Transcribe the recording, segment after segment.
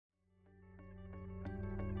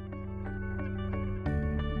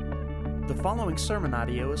The following sermon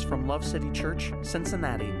audio is from Love City Church,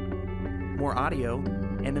 Cincinnati. More audio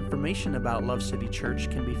and information about Love City Church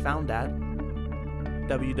can be found at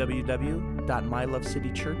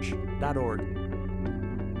www.mylovecitychurch.org.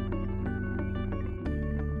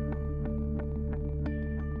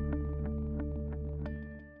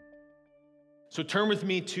 So turn with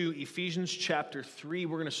me to Ephesians chapter 3.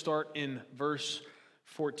 We're going to start in verse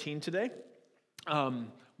 14 today.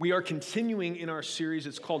 We are continuing in our series.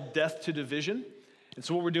 It's called Death to Division. And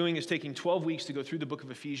so what we're doing is taking 12 weeks to go through the book of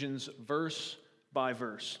Ephesians verse by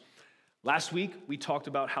verse. Last week, we talked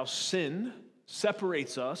about how sin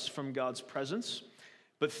separates us from God's presence.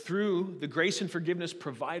 But through the grace and forgiveness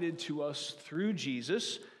provided to us through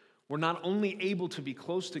Jesus, we're not only able to be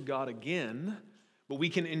close to God again, but we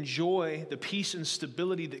can enjoy the peace and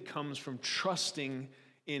stability that comes from trusting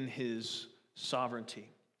in His sovereignty.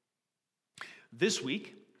 This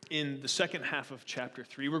week, in the second half of chapter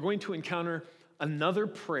 3, we're going to encounter another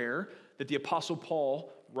prayer that the Apostle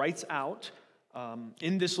Paul writes out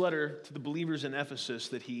in this letter to the believers in Ephesus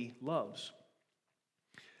that he loves.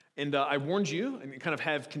 And I warned you, and kind of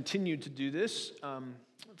have continued to do this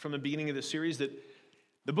from the beginning of the series, that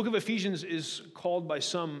the book of Ephesians is called by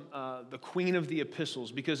some the queen of the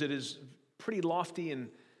epistles because it is pretty lofty and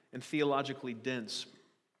theologically dense.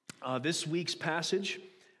 This week's passage,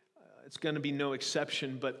 it's going to be no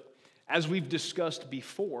exception, but as we've discussed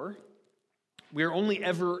before, we are only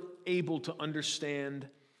ever able to understand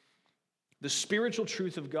the spiritual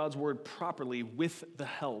truth of God's word properly with the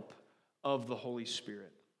help of the Holy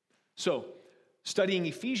Spirit. So, studying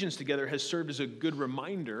Ephesians together has served as a good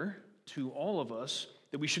reminder to all of us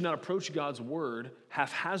that we should not approach God's word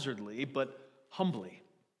haphazardly, but humbly,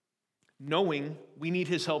 knowing we need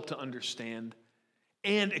His help to understand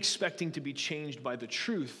and expecting to be changed by the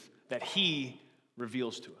truth that He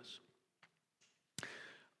reveals to us.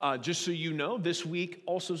 Just so you know, this week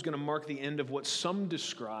also is going to mark the end of what some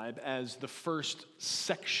describe as the first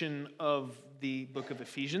section of the book of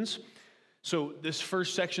Ephesians. So this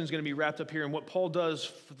first section is going to be wrapped up here, and what Paul does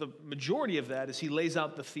for the majority of that is he lays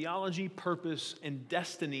out the theology, purpose, and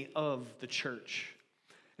destiny of the church.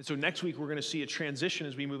 And so next week we're going to see a transition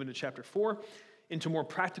as we move into chapter 4 into more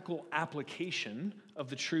practical application of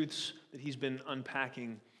the truths that he's been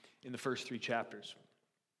unpacking in the first 3 chapters.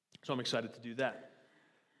 So I'm excited to do that.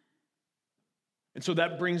 And so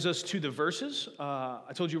that brings us to the verses.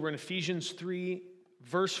 I told you we're in Ephesians 3,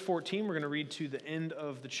 verse 14. We're going to read to the end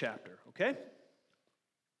of the chapter, okay?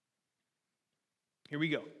 Here we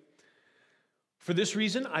go. For this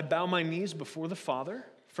reason, I bow my knees before the Father,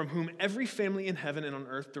 from whom every family in heaven and on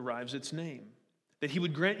earth derives its name, that He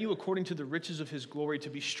would grant you according to the riches of His glory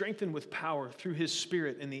to be strengthened with power through His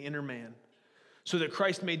Spirit in the inner man, so that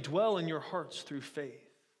Christ may dwell in your hearts through faith,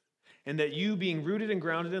 and that you, being rooted and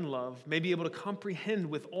grounded in love, may be able to comprehend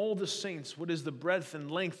with all the saints what is the breadth and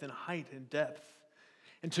length and height and depth,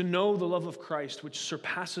 and to know the love of Christ, which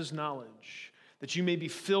surpasses knowledge, that you may be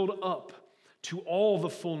filled up to all the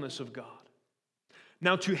fullness of God.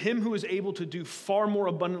 Now to Him who is able to do far more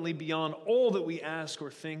abundantly beyond all that we ask or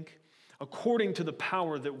think, according to the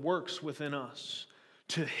power that works within us,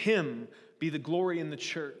 to Him be the glory in the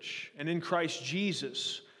church and in Christ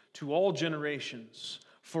Jesus to all generations,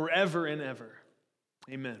 forever and ever.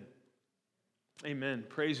 Amen. Amen.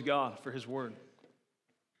 Praise God for His word.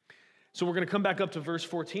 So we're going to come back up to verse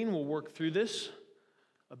 14. We'll work through this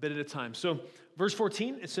a bit at a time. So verse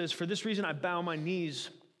 14, it says, "For this reason I bow my knees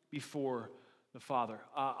before the Father."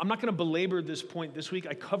 I'm not going to belabor this point this week.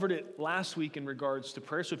 I covered it last week in regards to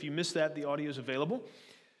prayer. So if you missed that, the audio is available.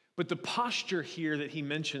 But the posture here that he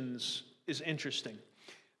mentions is interesting.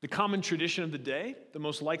 The common tradition of the day, the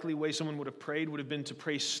most likely way someone would have prayed would have been to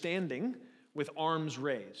pray standing with arms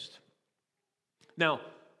raised. Now,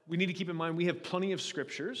 we need to keep in mind we have plenty of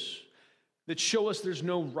scriptures that show us there's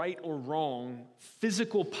no right or wrong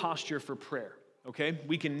physical posture for prayer, okay?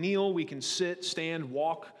 We can kneel, we can sit, stand,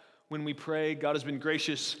 walk when we pray. God has been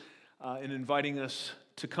gracious in inviting us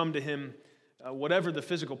to come to Him, whatever the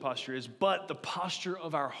physical posture is, but the posture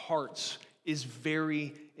of our hearts is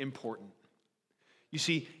very important. You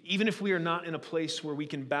see, even if we are not in a place where we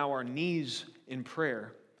can bow our knees in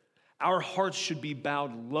prayer, our hearts should be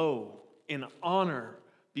bowed low in honor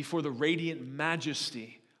before the radiant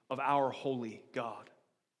majesty of our holy God.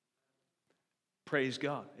 Praise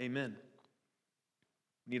God. Amen.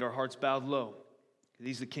 We need our hearts bowed low because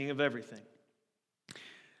He's the King of everything.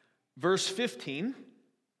 Verse 15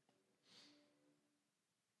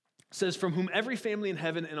 says, "From whom every family in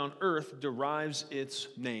heaven and on earth derives its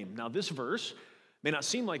name." Now, this verse may not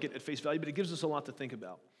seem like it at face value, but it gives us a lot to think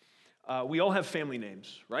about. We all have family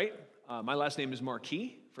names, right? My last name is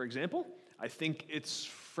Marquis, for example. I think it's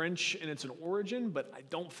French in its origin, but I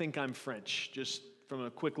don't think I'm French, just from a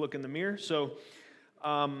quick look in the mirror. So,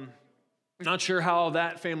 not sure how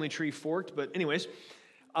that family tree forked, but anyways.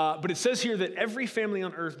 But it says here that every family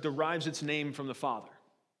on earth derives its name from the Father.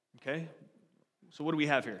 Okay? So what do we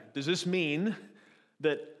have here? Does this mean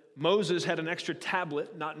that Moses had an extra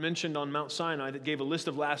tablet not mentioned on Mount Sinai that gave a list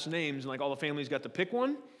of last names and like all the families got to pick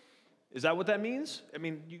one? Is that what that means? I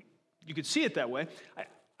mean, you could see it that way.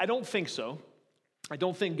 I don't think so. I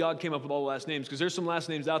don't think God came up with all the last names because there's some last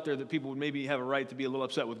names out there that people would maybe have a right to be a little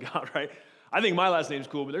upset with God, right? I think my last name's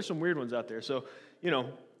cool, but there's some weird ones out there. So,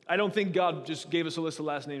 I don't think God just gave us a list of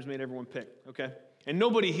last names, made everyone pick, okay? And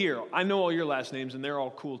nobody here, I know all your last names, and they're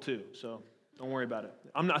all cool too, so don't worry about it.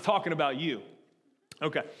 I'm not talking about you.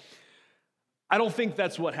 Okay. I don't think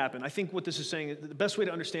that's what happened. I think what this is saying, the best way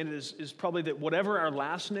to understand it is probably that whatever our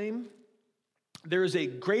last name, there is a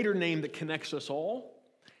greater name that connects us all,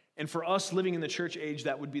 and for us living in the church age,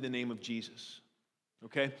 that would be the name of Jesus,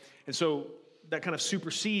 okay? And so that kind of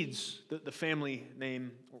supersedes the family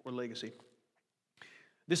name or legacy.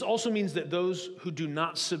 This also means that those who do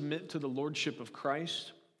not submit to the lordship of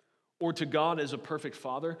Christ or to God as a perfect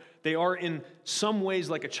father, they are in some ways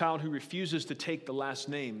like a child who refuses to take the last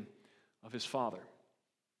name of his father.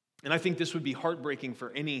 And I think this would be heartbreaking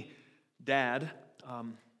for any dad.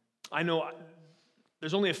 I know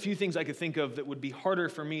there's only a few things I could think of that would be harder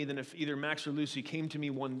for me than if either Max or Lucy came to me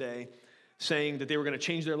one day saying that they were going to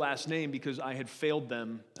change their last name because I had failed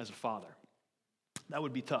them as a father. That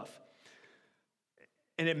would be tough.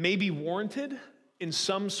 And it may be warranted in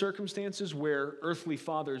some circumstances where earthly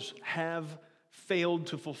fathers have failed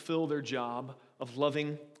to fulfill their job of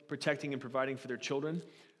loving, protecting, and providing for their children.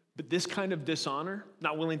 But this kind of dishonor,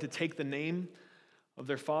 not willing to take the name of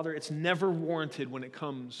their father, it's never warranted when it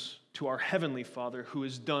comes to our heavenly Father who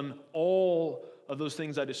has done all of those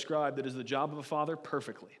things I described that is the job of a father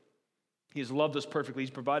perfectly. He has loved us perfectly.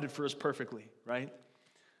 He's provided for us perfectly, right?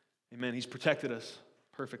 Amen. He's protected us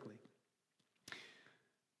perfectly.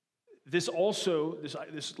 This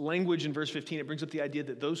language in verse 15, it brings up the idea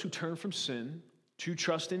that those who turn from sin to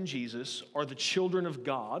trust in Jesus are the children of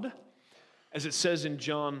God, as it says in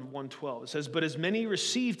John 1:12. It says, "But as many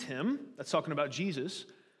received him," that's talking about Jesus,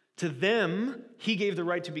 "to them he gave the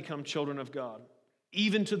right to become children of God,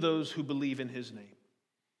 even to those who believe in his name."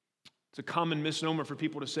 It's a common misnomer for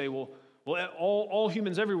people to say, well, all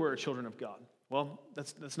humans everywhere are children of God. Well,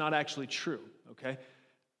 that's not actually true, okay?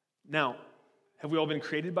 Now, have we all been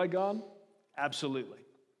created by God? Absolutely.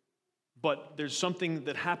 But there's something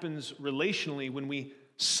that happens relationally when we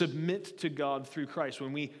submit to God through Christ,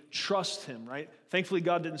 when we trust him, right? Thankfully,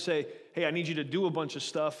 God didn't say, hey, I need you to do a bunch of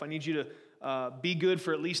stuff. I need you to be good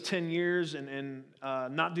for at least 10 years and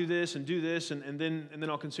not do this and do this, and then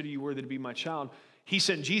I'll consider you worthy to be my child. He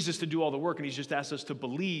sent Jesus to do all the work, and he's just asked us to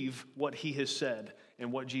believe what he has said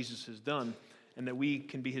and what Jesus has done, and that we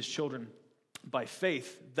can be his children by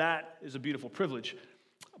faith. That is a beautiful privilege,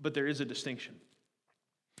 but there is a distinction.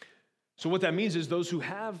 So what that means is those who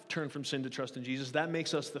have turned from sin to trust in Jesus, that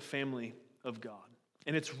makes us the family of God.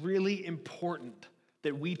 And it's really important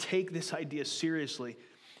that we take this idea seriously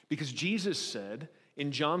because Jesus said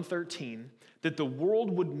in John 13 that the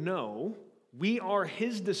world would know we are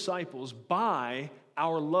his disciples by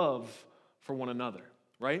our love for one another,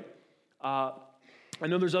 right? I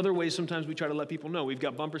know there's other ways sometimes we try to let people know. We've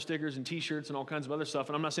got bumper stickers and t-shirts and all kinds of other stuff,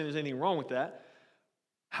 and I'm not saying there's anything wrong with that.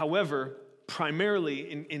 However,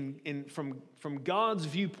 primarily from God's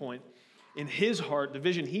viewpoint, in his heart, the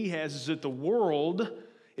vision he has is that the world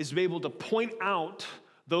is able to point out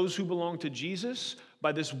those who belong to Jesus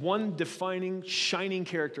by this one defining, shining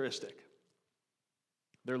characteristic: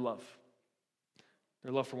 their love.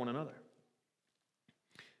 Their love for one another.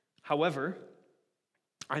 However,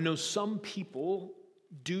 I know some people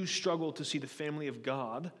do struggle to see the family of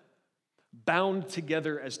God bound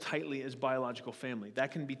together as tightly as biological family.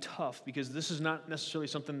 That can be tough because this is not necessarily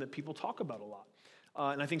something that people talk about a lot.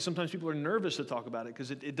 And I think sometimes people are nervous to talk about it because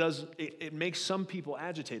it makes some people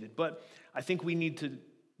agitated. But I think we need to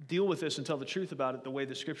deal with this and tell the truth about it the way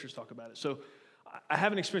the scriptures talk about it. So I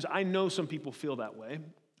have an experience. I know some people feel that way,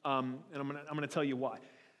 and I'm gonna tell you why.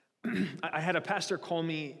 I had a pastor call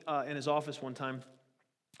me in his office one time,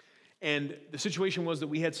 and the situation was that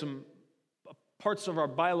we had some parts of our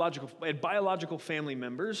biological family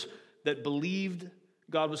members that believed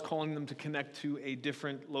God was calling them to connect to a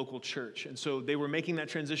different local church. And so they were making that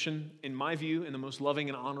transition, in my view, in the most loving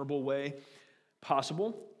and honorable way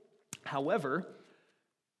possible. However,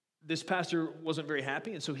 this pastor wasn't very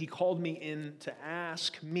happy, and so he called me in to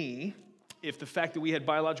ask me if the fact that we had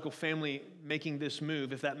biological family making this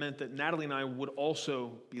move, if that meant that Natalie and I would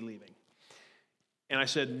also be leaving. And I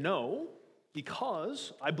said, no,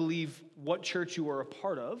 because I believe what church you are a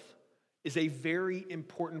part of is a very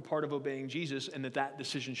important part of obeying Jesus, and that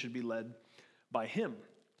decision should be led by him.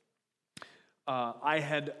 I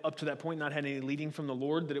had, up to that point, not had any leading from the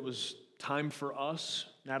Lord that it was time for us,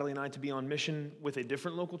 Natalie and I, to be on mission with a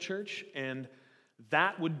different local church, and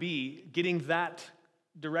that would be, getting that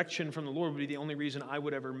direction from the Lord would be the only reason I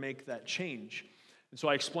would ever make that change. And so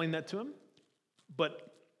I explained that to him,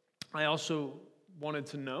 but I also wanted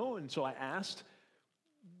to know, and so I asked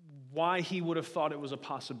why he would have thought it was a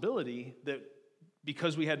possibility that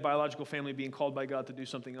because we had biological family being called by God to do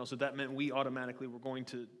something else, that meant we automatically were going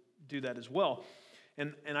to do that as well.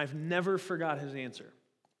 And I've never forgot his answer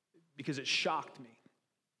because it shocked me.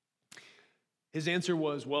 His answer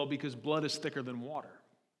was, well, because blood is thicker than water.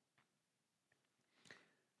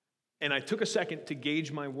 And I took a second to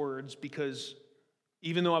gauge my words because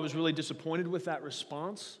even though I was really disappointed with that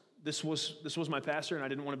response, this was my pastor and I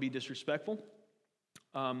didn't want to be disrespectful.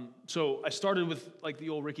 So I started with like the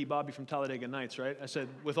old Ricky Bobby from Talladega Nights, right? I said,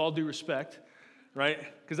 with all due respect, right?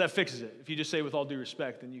 Because that fixes it. If you just say with all due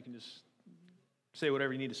respect, then you can just say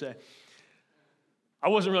whatever you need to say. I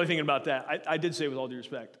wasn't really thinking about that. I did say with all due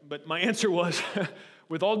respect. But my answer was,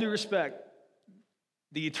 with all due respect,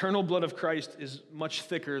 the eternal blood of Christ is much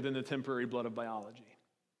thicker than the temporary blood of biology.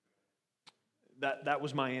 That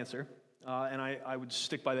was my answer. And I would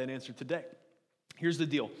stick by that answer today. Here's the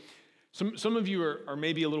deal. Some of you are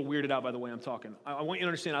maybe a little weirded out by the way I'm talking. I want you to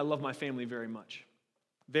understand I love my family very much.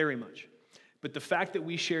 Very much. But the fact that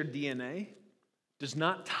we share DNA does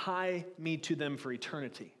not tie me to them for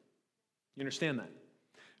eternity. You understand that?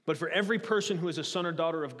 But for every person who is a son or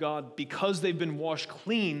daughter of God, because they've been washed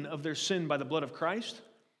clean of their sin by the blood of Christ,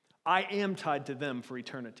 I am tied to them for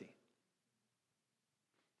eternity.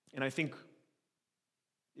 And I think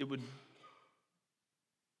it would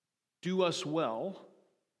do us well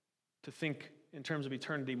to think in terms of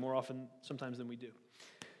eternity more often sometimes than we do.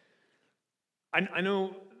 I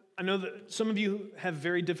know that some of you have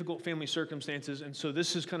very difficult family circumstances, and so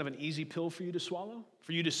this is kind of an easy pill for you to swallow,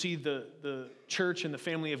 for you to see the church and the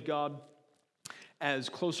family of God as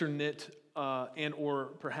closer knit and or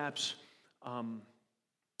perhaps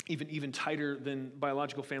even tighter than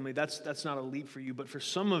biological family. That's not a leap for you, but for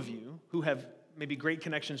some of you who have maybe great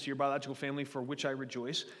connections to your biological family, for which I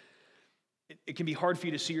rejoice, it can be hard for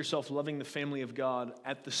you to see yourself loving the family of God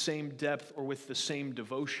at the same depth or with the same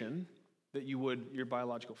devotion that you would your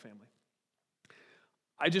biological family.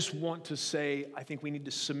 I just want to say, I think we need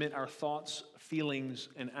to submit our thoughts, feelings,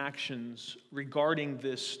 and actions regarding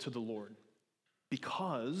this to the Lord.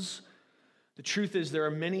 Because the truth is there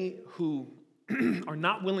are many who are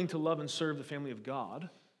not willing to love and serve the family of God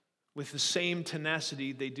with the same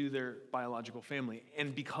tenacity they do their biological family.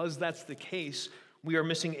 And because that's the case, we are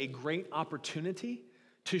missing a great opportunity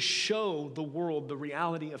to show the world the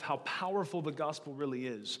reality of how powerful the gospel really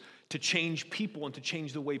is, to change people and to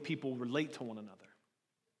change the way people relate to one another.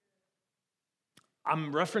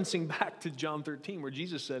 I'm referencing back to John 13 where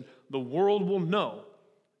Jesus said, the world will know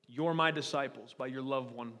you're my disciples by your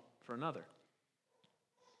love one for another.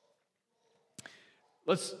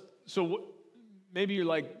 So maybe you're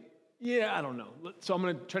like, yeah, I don't know. So I'm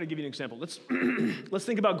going to try to give you an example. Let's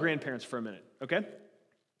think about grandparents for a minute, okay?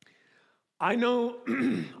 I know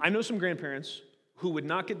some grandparents who would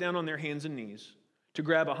not get down on their hands and knees to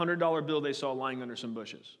grab a $100 bill they saw lying under some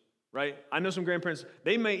bushes, right? I know some grandparents,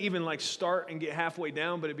 they may even like start and get halfway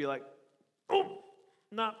down, but it'd be like, oh,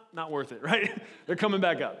 not worth it, right? They're coming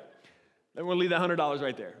back up. Then we'll leave that $100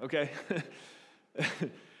 right there, okay?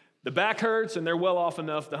 The back hurts and they're well off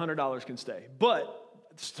enough, the $100 can stay. But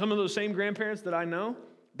some of those same grandparents that I know,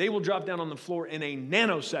 they will drop down on the floor in a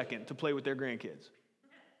nanosecond to play with their grandkids.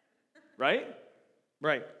 Right?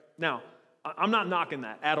 Right. Now, I'm not knocking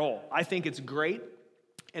that at all. I think it's great.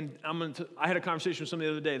 And I had a conversation with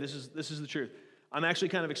somebody the other day. This is the truth. I'm actually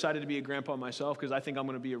kind of excited to be a grandpa myself because I think I'm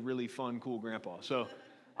going to be a really fun, cool grandpa. So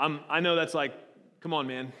I know that's like, come on,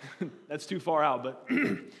 man. That's too far out. But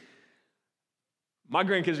my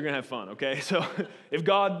grandkids are going to have fun, okay? So if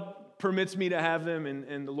God permits me to have them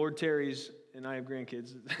and the Lord tarries and I have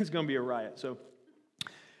grandkids, it's going to be a riot. So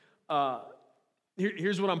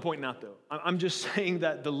here's what I'm pointing out, though. I'm just saying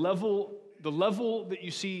that the level that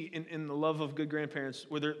you see in the love of good grandparents,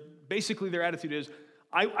 where their attitude is,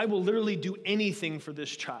 I will literally do anything for this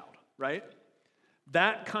child, right?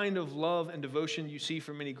 That kind of love and devotion you see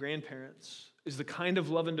from many grandparents is the kind of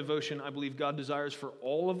love and devotion I believe God desires for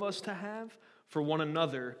all of us to have for one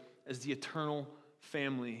another as the eternal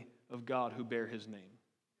family of God who bear his name.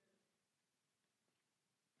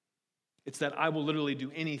 It's that I will literally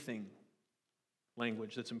do anything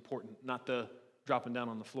language that's important, not the dropping down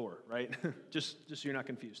on the floor, right? just so you're not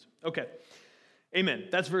confused. Okay, amen.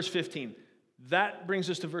 That's verse 15. That brings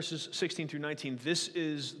us to verses 16 through 19. This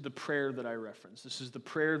is the prayer that I referenced. This is the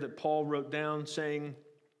prayer that Paul wrote down saying,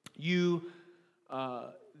 you,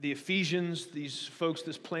 the Ephesians, these folks,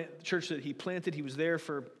 this church that he planted, he was there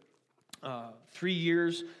for 3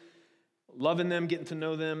 years, loving them, getting to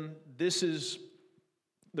know them. This is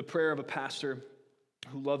the prayer of a pastor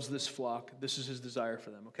who loves this flock. This is his desire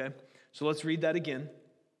for them, okay? So let's read that again.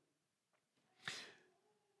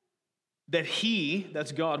 That he,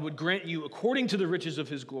 that's God, would grant you, according to the riches of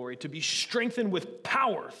his glory, to be strengthened with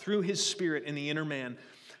power through his Spirit in the inner man,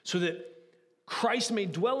 so that Christ may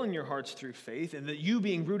dwell in your hearts through faith, and that you,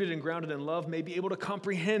 being rooted and grounded in love, may be able to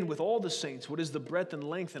comprehend with all the saints what is the breadth and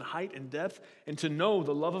length and height and depth, and to know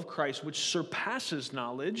the love of Christ, which surpasses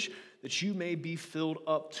knowledge, that you may be filled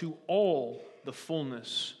up to all the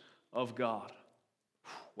fullness of God.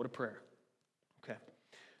 What a prayer. Okay.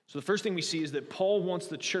 So the first thing we see is that Paul wants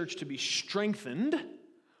the church to be strengthened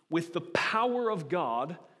with the power of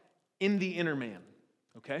God in the inner man.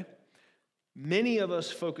 Okay? Many of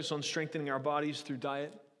us focus on strengthening our bodies through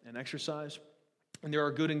diet and exercise, and there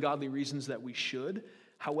are good and godly reasons that we should.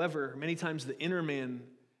 However, many times the inner man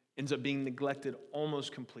ends up being neglected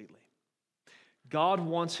almost completely. God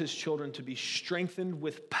wants his children to be strengthened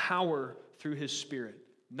with power through his Spirit,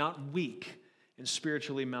 not weak and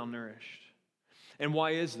spiritually malnourished. And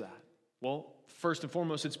why is that? Well, first and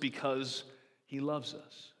foremost, it's because he loves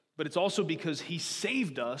us. But it's also because he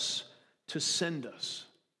saved us to send us.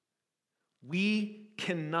 We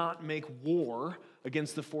cannot make war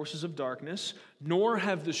against the forces of darkness, nor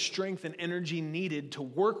have the strength and energy needed to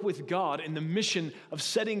work with God in the mission of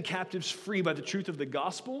setting captives free by the truth of the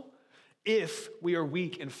gospel if we are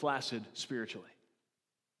weak and flaccid spiritually.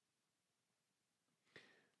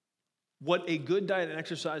 What a good diet and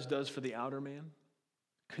exercise does for the outer man,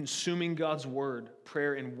 consuming God's word,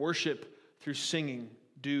 prayer, and worship through singing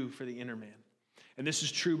do for the inner man. And this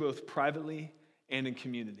is true both privately and in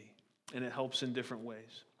community, and it helps in different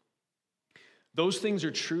ways. Those things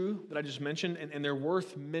are true that I just mentioned, and they're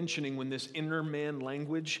worth mentioning when this inner man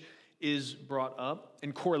language is brought up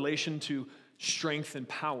in correlation to strength and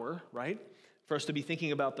power, right? For us to be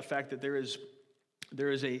thinking about the fact that there is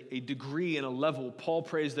a degree and a level. Paul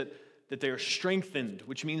prays that they are strengthened,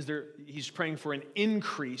 which means he's praying for an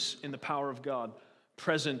increase in the power of God,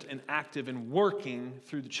 present and active and working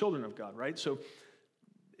through the children of God, right? So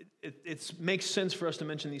it makes sense for us to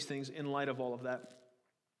mention these things in light of all of that.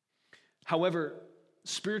 However,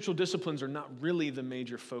 spiritual disciplines are not really the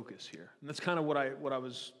major focus here. And that's kind of what I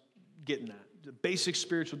was getting at. The basic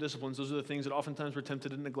spiritual disciplines, those are the things that oftentimes we're tempted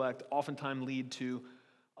to neglect, oftentimes lead to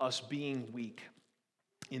us being weak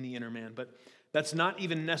in the inner man. But that's not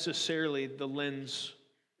even necessarily the lens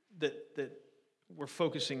that we're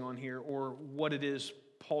focusing on here, or what it is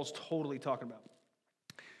Paul's totally talking about.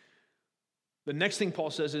 The next thing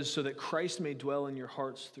Paul says is so that Christ may dwell in your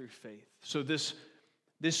hearts through faith. So this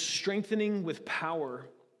strengthening with power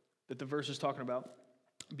that the verse is talking about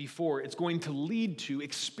before, it's going to lead to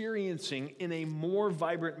experiencing in a more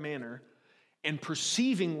vibrant manner and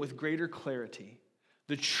perceiving with greater clarity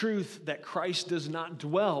the truth that Christ does not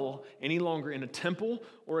dwell any longer in a temple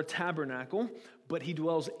or a tabernacle, but he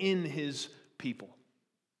dwells in his people.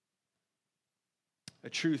 A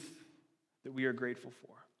truth that we are grateful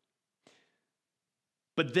for.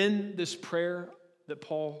 But then this prayer that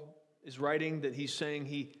Paul is writing, that he's saying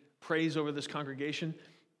he prays over this congregation,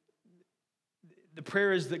 the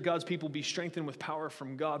prayer is that God's people be strengthened with power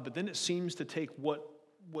from God, but then it seems to take what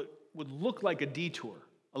would look like a detour,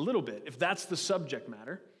 a little bit, if that's the subject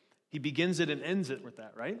matter. He begins it and ends it with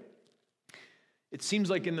that, right? It seems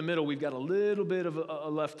like in the middle we've got a little bit of a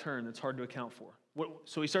left turn that's hard to account for.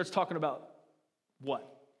 So he starts talking about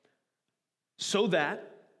what? So that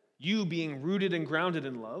you, being rooted and grounded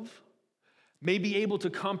in love, may be able to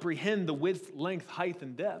comprehend the width, length, height,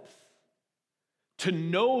 and depth, to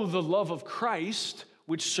know the love of Christ,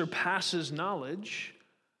 which surpasses knowledge,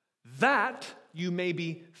 that you may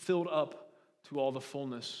be filled up to all the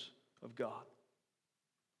fullness of God.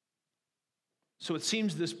 So it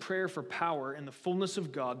seems this prayer for power and the fullness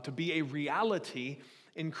of God to be a reality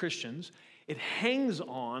in Christians, it hangs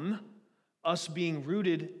on us being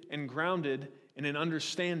rooted and grounded in an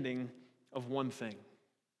understanding of one thing.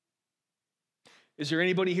 Is there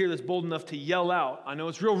anybody here that's bold enough to yell out? I know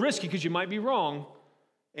it's real risky because you might be wrong.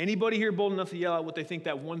 Anybody here bold enough to yell out what they think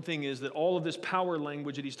that one thing is, that all of this power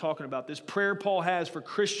language that he's talking about, this prayer Paul has for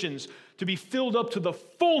Christians to be filled up to the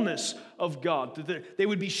fullness of God, that they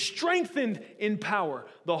would be strengthened in power.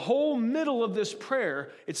 The whole middle of this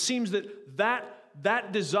prayer, it seems that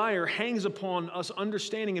that desire hangs upon us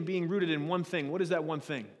understanding and being rooted in one thing. What is that one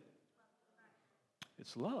thing?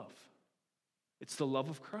 It's love. It's the love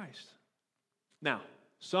of Christ. Now,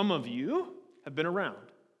 some of you have been around.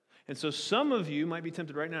 And so some of you might be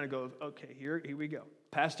tempted right now to go, okay, here we go.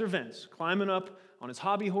 Pastor Vince climbing up on his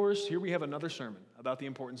hobby horse. Here we have another sermon about the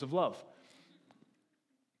importance of love.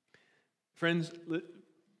 Friends,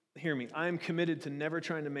 hear me. I am committed to never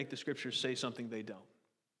trying to make the scriptures say something they don't.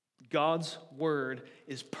 God's word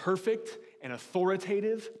is perfect and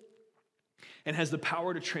authoritative and has the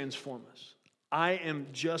power to transform us. I am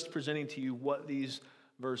just presenting to you what these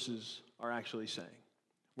verses are actually saying.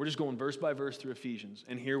 We're just going verse by verse through Ephesians,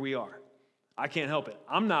 and here we are. I can't help it.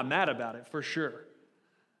 I'm not mad about it, for sure.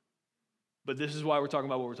 But this is why we're talking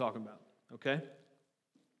about what we're talking about, okay?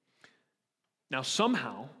 Now,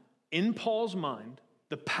 somehow, in Paul's mind,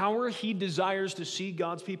 the power he desires to see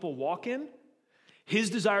God's people walk in, his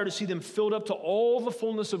desire to see them filled up to all the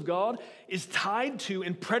fullness of God, is tied to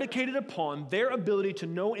and predicated upon their ability to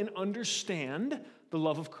know and understand the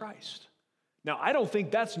love of Christ. Now, I don't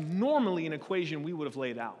think that's normally an equation we would have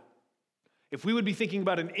laid out. If we would be thinking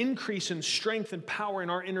about an increase in strength and power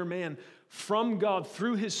in our inner man from God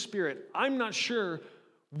through his Spirit, I'm not sure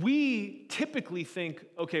we typically think,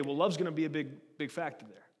 okay, well, love's going to be a big factor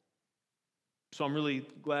there. So I'm really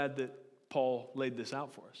glad that Paul laid this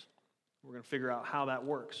out for us. We're going to figure out how that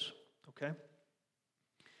works, okay?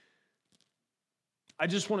 I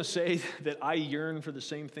just want to say that I yearn for the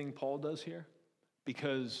same thing Paul does here,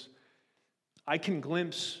 because I can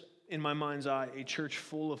glimpse in my mind's eye a church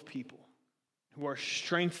full of people who are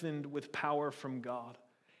strengthened with power from God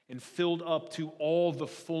and filled up to all the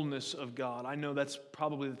fullness of God. I know that's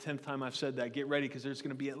probably the 10th time I've said that. Get ready, because there's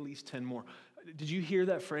going to be at least 10 more. Did you hear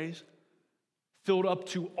that phrase? Filled up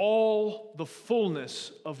to all the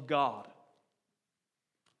fullness of God.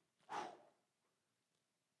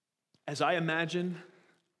 As I imagine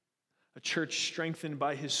a church strengthened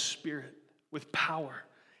by his Spirit with power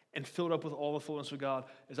and filled up with all the fullness of God,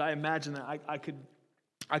 as I imagine that,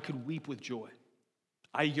 I could weep with joy.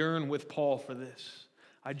 I yearn with Paul for this.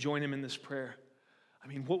 I join him in this prayer. I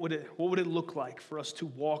mean, what would it look like for us to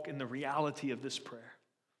walk in the reality of this prayer?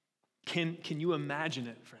 Can you imagine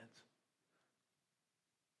it, friends?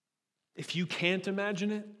 If you can't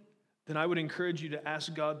imagine it, then I would encourage you to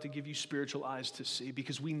ask God to give you spiritual eyes to see,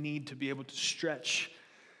 because we need to be able to stretch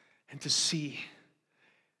and to see,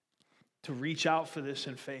 to reach out for this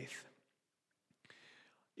in faith.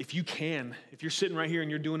 If you're sitting right here and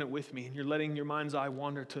you're doing it with me and you're letting your mind's eye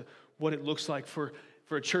wander to what it looks like for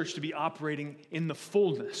a church to be operating in the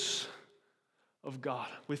fullness of God,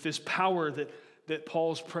 with this power that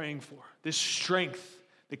Paul's praying for, this strength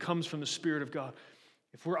that comes from the Spirit of God.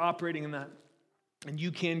 If we're operating in that and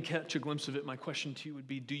you can catch a glimpse of it, my question to you would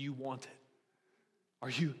be, do you want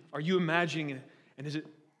it? Are you imagining it? And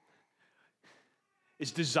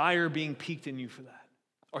is desire being piqued in you for that?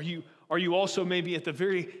 Are you also maybe at the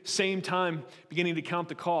very same time beginning to count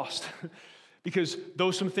the cost? Because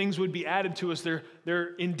though some things would be added to us,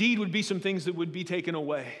 there indeed would be some things that would be taken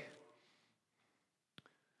away.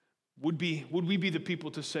 Would we be the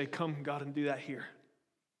people to say, come, God, and do that here?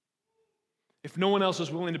 If no one else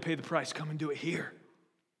is willing to pay the price, come and do it here.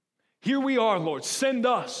 Here we are, Lord. Send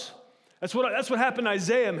us. That's what happened to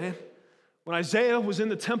Isaiah, man. When Isaiah was in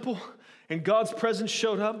the temple and God's presence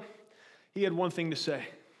showed up, he had one thing to say.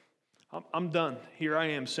 I'm done. Here I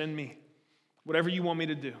am. Send me. Whatever you want me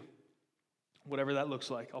to do. Whatever that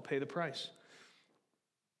looks like, I'll pay the price.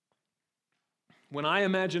 When I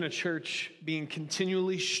imagine a church being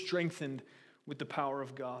continually strengthened with the power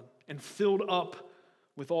of God and filled up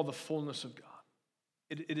with all the fullness of God,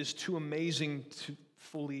 it is too amazing to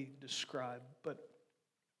fully describe. But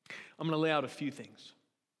I'm going to lay out a few things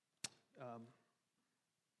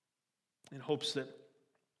in hopes that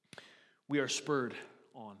we are spurred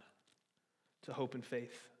on to hope and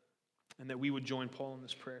faith, and that we would join Paul in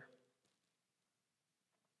this prayer.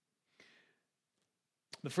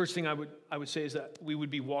 The first thing I would say is that we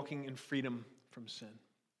would be walking in freedom from sin.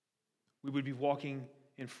 We would be walking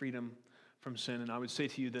in freedom from sin. And I would say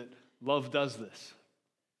to you that love does this.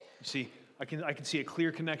 You see, I can see a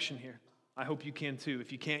clear connection here. I hope you can too.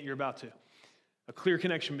 If you can't, you're about to. A clear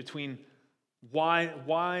connection between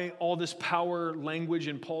why all this power language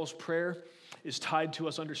in Paul's prayer is tied to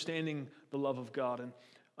us understanding the love of God and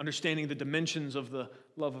understanding the dimensions of the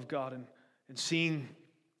love of God and seeing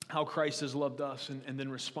how Christ has loved us and then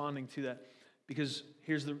responding to that. Because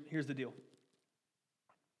here's the deal.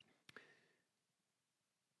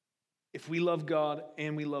 If we love God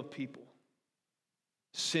and we love people,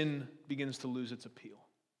 sin begins to lose its appeal.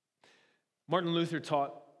 Martin Luther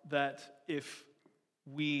taught that if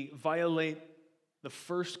we violate the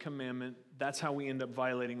first commandment, that's how we end up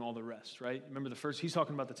violating all the rest, right? Remember the first, he's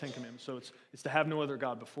talking about the 10 commandments, so it's to have no other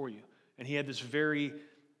God before you. And he had this very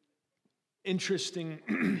interesting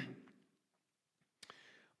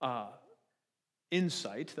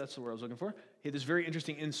insight, that's the word I was looking for. He had this very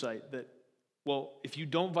interesting insight that, well, if you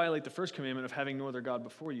don't violate the first commandment of having no other God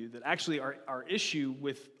before you, that actually our issue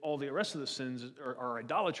with all the rest of the sins are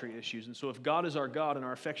idolatry issues. And so if God is our God and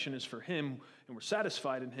our affection is for him and we're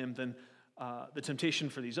satisfied in him, then the temptation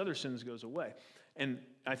for these other sins goes away. And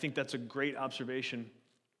I think that's a great observation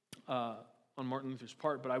on Martin Luther's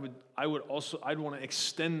part, but I'd want to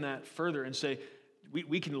extend that further and say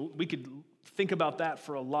we could think about that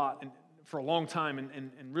for a long time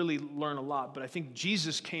and really learn a lot. But I think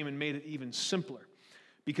Jesus came and made it even simpler,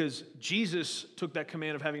 because Jesus took that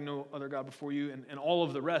command of having no other God before you and all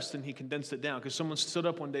of the rest, and he condensed it down. Because someone stood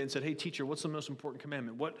up one day and said, "Hey, teacher, what's the most important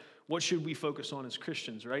commandment? What should we focus on as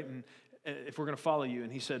Christians, right? And if we're going to follow you?"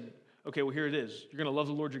 And he said, "Okay, well, here it is. You're going to love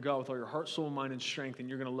the Lord your God with all your heart, soul, mind, and strength, and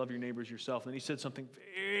you're going to love your neighbors yourself." And he said something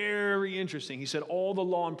very interesting. He said, all the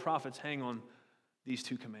law and prophets hang on these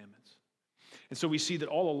two commandments. And so we see that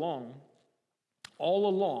all along,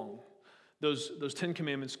 those 10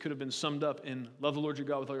 commandments could have been summed up in love the Lord your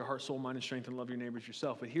God with all your heart, soul, mind, and strength, and love your neighbors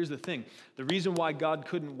yourself. But here's the thing. The reason why God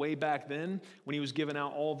couldn't way back then, when he was giving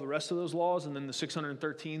out all the rest of those laws, and then the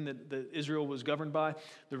 613 that Israel was governed by,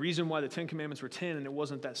 the reason why the 10 commandments were 10 and it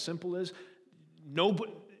wasn't that simple is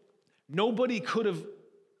nobody could have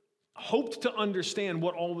hoped to understand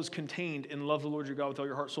what all was contained in love the Lord your God with all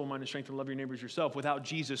your heart, soul, mind, and strength, and love your neighbors yourself without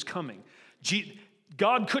Jesus coming.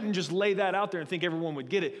 God couldn't just lay that out there and think everyone would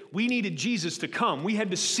get it. We needed Jesus to come. We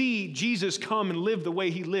had to see Jesus come and live the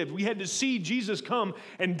way he lived. We had to see Jesus come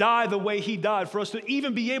and die the way he died for us to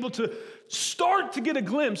even be able to start to get a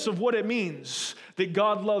glimpse of what it means that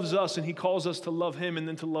God loves us and he calls us to love him and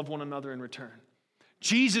then to love one another in return.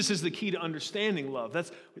 Jesus is the key to understanding love.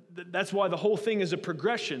 That's why the whole thing is a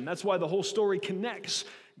progression. That's why the whole story connects.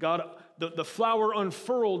 God, the flower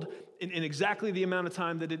unfurled in exactly the amount of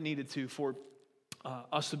time that it needed to for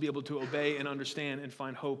us to be able to obey and understand and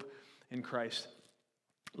find hope in Christ.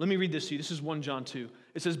 Let me read this to you. This is 1 John 2.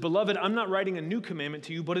 It says, "Beloved, I'm not writing a new commandment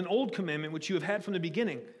to you, but an old commandment which you have had from the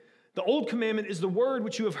beginning. The old commandment is the word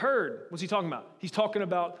which you have heard." What's he talking about? He's talking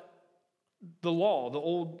about the law, the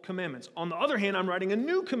old commandments. "On the other hand, I'm writing a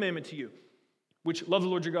new commandment to you," which love the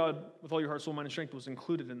Lord your God with all your heart, soul, mind, and strength was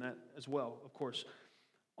included in that as well, of course.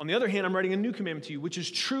 "On the other hand, I'm writing a new commandment to you, which is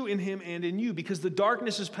true in him and in you, because the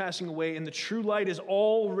darkness is passing away and the true light is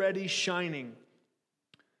already shining."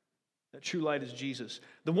 That true light is Jesus.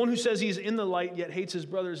 "The one who says he is in the light yet hates his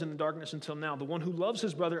brother is in the darkness until now. The one who loves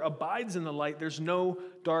his brother abides in the light. There's no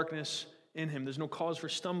darkness in him. There's no cause for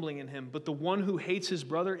stumbling in him. But the one who hates his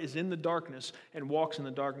brother is in the darkness and walks in the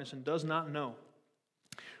darkness and does not know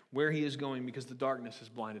where he is going because the darkness has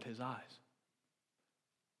blinded his eyes."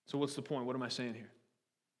 So what's the point? What am I saying here?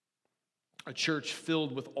 A church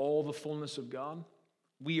filled with all the fullness of God,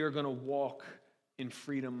 we are going to walk in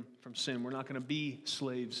freedom from sin. We're not going to be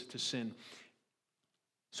slaves to sin.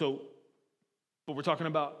 So, but we're talking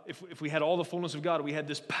about if we had all the fullness of God, we had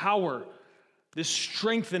this power, this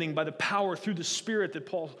strengthening by the power through the Spirit that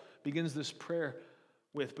Paul begins this prayer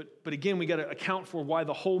with. But again, we got to account for why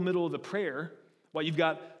the whole middle of the prayer, why you've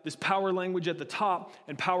got this power language at the top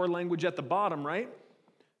and power language at the bottom, right?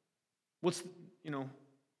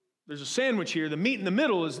 There's a sandwich here. The meat in the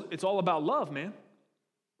middle it's all about love, man.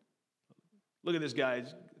 Look at this guy.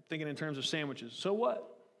 He's thinking in terms of sandwiches. So what?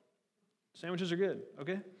 Sandwiches are good,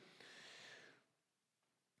 okay?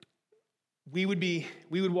 We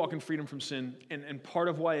would walk in freedom from sin, and part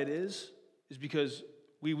of why it is because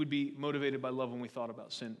we would be motivated by love when we thought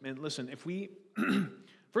about sin. Man, listen, if we,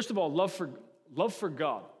 first of all, love for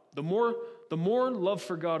God. The more love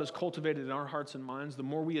for God is cultivated in our hearts and minds, the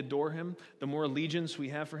more we adore him, the more allegiance we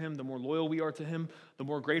have for him, the more loyal we are to him, the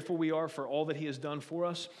more grateful we are for all that he has done for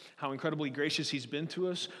us, how incredibly gracious he's been to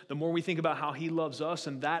us, the more we think about how he loves us,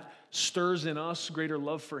 and that stirs in us greater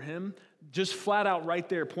love for him. Just flat out right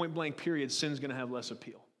there, point blank period, sin's going to have less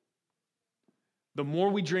appeal. The more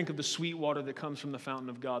we drink of the sweet water that comes from the fountain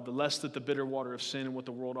of God, the less that the bitter water of sin and what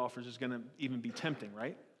the world offers is going to even be tempting,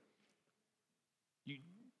 right?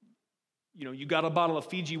 You got a bottle of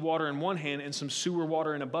Fiji water in one hand and some sewer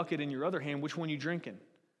water in a bucket in your other hand. Which one you drinking?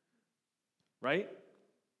 Right?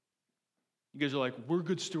 You guys are like, we're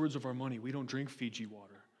good stewards of our money. We don't drink Fiji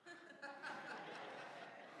water.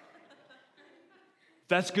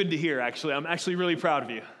 That's good to hear, actually. I'm actually really proud of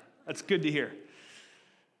you. That's good to hear.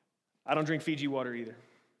 I don't drink Fiji water either.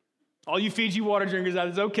 All you Fiji water drinkers out,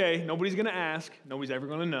 it's okay. Nobody's going to ask. Nobody's ever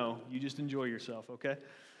going to know. You just enjoy yourself, okay?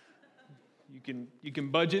 You can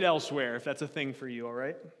budget elsewhere if that's a thing for you, all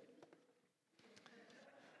right?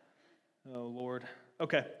 Oh, Lord.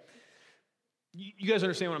 Okay. You guys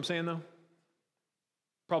understand what I'm saying, though?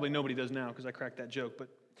 Probably nobody does now because I cracked that joke, but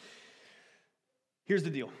here's the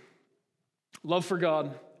deal. Love for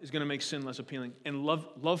God is going to make sin less appealing, and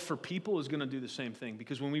love for people is going to do the same thing,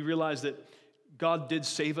 because when we realize that God did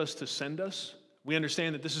save us to send us, we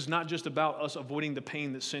understand that this is not just about us avoiding the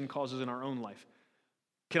pain that sin causes in our own life.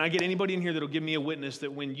 Can I get anybody in here that'll give me a witness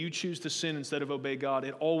that when you choose to sin instead of obey God,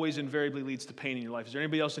 it always invariably leads to pain in your life? Is there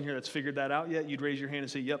anybody else in here that's figured that out yet? You'd raise your hand and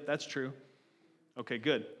say, yep, that's true. Okay,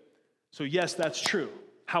 good. So yes, that's true.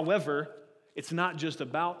 However, it's not just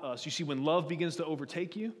about us. You see, when love begins to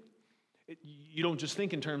overtake you, you don't just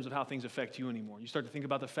think in terms of how things affect you anymore. You start to think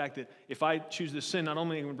about the fact that if I choose this sin, not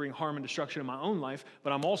only am I going to bring harm and destruction in my own life,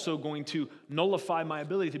 but I'm also going to nullify my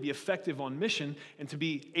ability to be effective on mission and to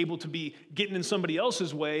be able to be getting in somebody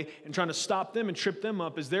else's way and trying to stop them and trip them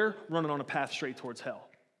up as they're running on a path straight towards hell.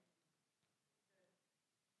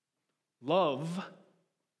 Love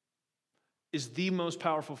is the most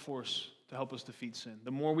powerful force to help us defeat sin.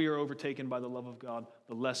 The more we are overtaken by the love of God,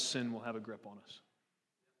 the less sin will have a grip on us.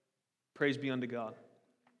 Praise be unto God.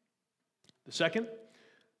 The second,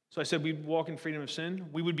 so I said we'd walk in freedom of sin.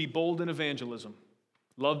 We would be bold in evangelism.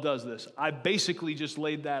 Love does this. I basically just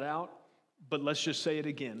laid that out, but let's just say it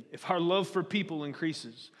again. If our love for people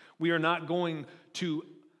increases, we are not going to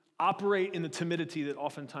operate in the timidity that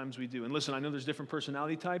oftentimes we do. And listen, I know there's different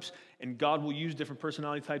personality types, and God will use different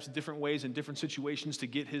personality types in different ways in different situations to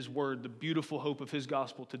get his word, the beautiful hope of his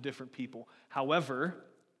gospel, to different people. However,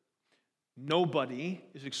 nobody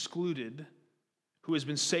is excluded who has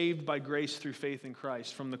been saved by grace through faith in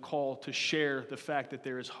Christ from the call to share the fact that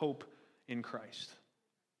there is hope in Christ.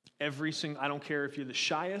 I don't care if you're the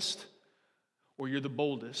shyest or you're the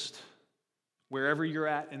boldest, wherever you're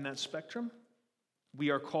at in that spectrum, we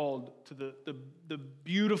are called to the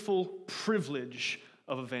beautiful privilege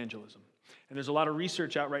of evangelism. And there's a lot of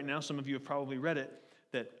research out right now, some of you have probably read it,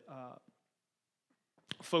 that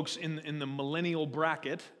folks in the millennial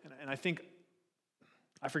bracket, and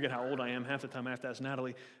I forget how old I am, half the time I have to ask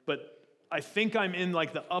Natalie, but I think I'm in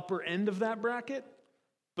like the upper end of that bracket,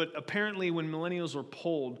 but apparently when millennials are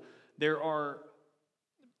polled, there are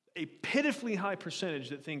a pitifully high percentage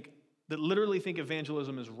that literally think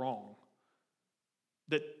evangelism is wrong.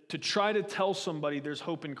 That to try to tell somebody there's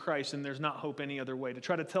hope in Christ and there's not hope any other way, to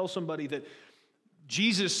try to tell somebody that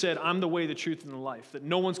Jesus said, I'm the way, the truth, and the life, that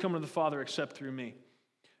no one's coming to the Father except through me,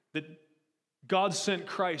 that God sent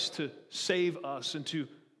Christ to save us and to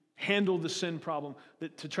handle the sin problem,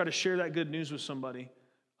 that to try to share that good news with somebody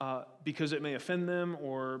because it may offend them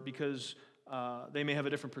or because they may have a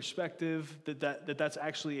different perspective, that's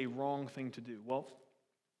actually a wrong thing to do. Well,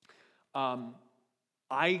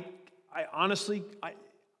 I honestly, I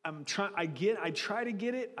try to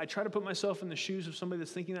get it. I try to put myself in the shoes of somebody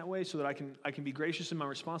that's thinking that way so that I can be gracious in my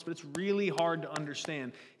response, but it's really hard to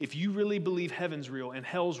understand. If you really believe heaven's real and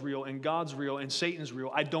hell's real and God's real and Satan's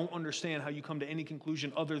real, I don't understand how you come to any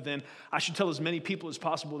conclusion other than I should tell as many people as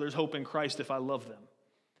possible there's hope in Christ if I love them.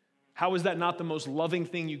 How is that not the most loving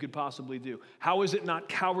thing you could possibly do? How is it not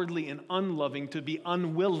cowardly and unloving to be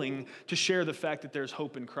unwilling to share the fact that there's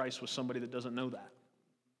hope in Christ with somebody that doesn't know that?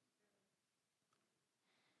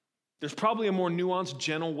 There's probably a more nuanced,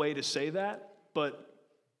 gentle way to say that, but,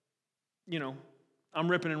 I'm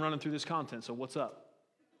ripping and running through this content, so what's up?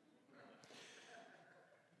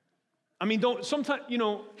 I mean, sometimes,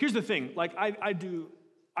 here's the thing, like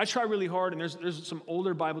I try really hard, and there's some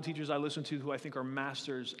older Bible teachers I listen to who I think are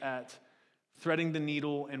masters at threading the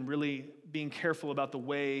needle and really being careful about the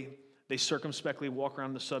way they circumspectly walk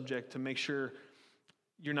around the subject to make sure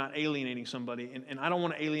you're not alienating somebody. And I don't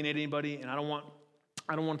want to alienate anybody, and I don't want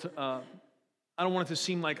it to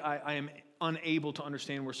seem like I am unable to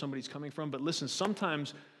understand where somebody's coming from. But listen,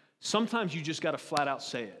 sometimes you just got to flat out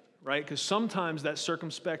say it, right? Because sometimes that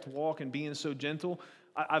circumspect walk and being so gentle,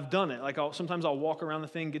 I've done it. Like sometimes I'll walk around the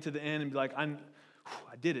thing, get to the end, and be like, I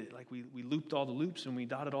did it. Like we looped all the loops and we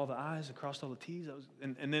dotted all the I's and crossed all the T's.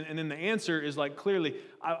 And then the answer is like clearly,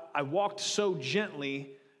 I walked so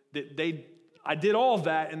gently that I did all of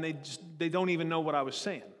that, and they don't even know what I was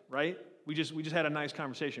saying, right? We just had a nice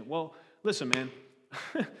conversation. Well, listen, man.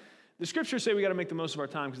 The scriptures say we got to make the most of our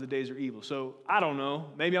time because the days are evil. So I don't know.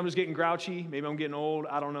 Maybe I'm just getting grouchy. Maybe I'm getting old.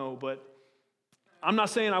 I don't know. But I'm not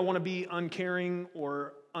saying I want to be uncaring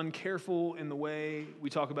or uncareful in the way we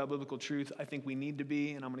talk about biblical truth. I think we need to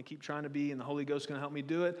be, and I'm going to keep trying to be, and the Holy Ghost is going to help me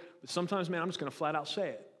do it. But sometimes, man, I'm just going to flat out say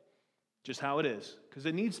it. Just how it is, because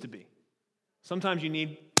it needs to be. Sometimes you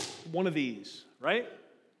need one of these, right?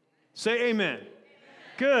 Say amen.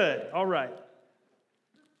 Good. All right.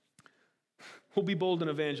 We'll be bold in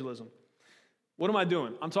evangelism. What am I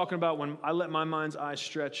doing? I'm talking about when I let my mind's eye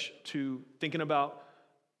stretch to thinking about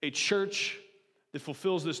a church that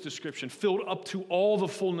fulfills this description, filled up to all the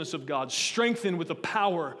fullness of God, strengthened with the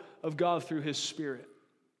power of God through His Spirit.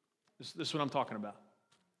 This is what I'm talking about.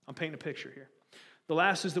 I'm painting a picture here. The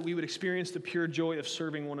last is that we would experience the pure joy of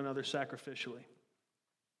serving one another sacrificially.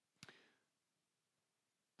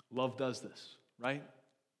 Love does this, right?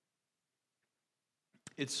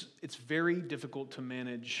 It's very difficult to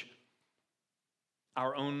manage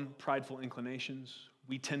our own prideful inclinations.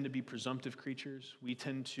 We tend to be presumptive creatures. We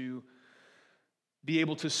tend to be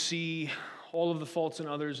able to see all of the faults in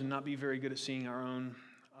others and not be very good at seeing our own.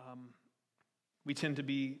 We tend to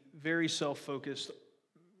be very self-focused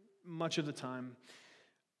much of the time.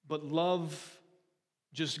 But love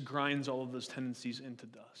just grinds all of those tendencies into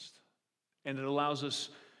dust. And it allows us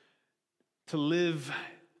to live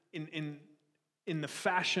in the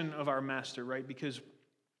fashion of our master, right? Because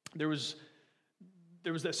there was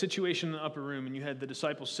that situation in the upper room, and you had the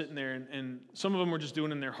disciples sitting there, and some of them were just doing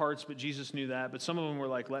it in their hearts, but Jesus knew that. But some of them were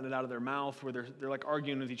like letting it out of their mouth, where they're like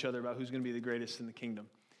arguing with each other about who's going to be the greatest in the kingdom.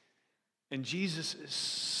 And Jesus is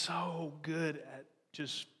so good at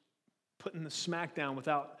just putting the smack down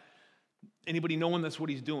without anybody knowing that's what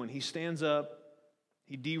he's doing. He stands up,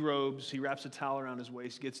 he derobes, he wraps a towel around his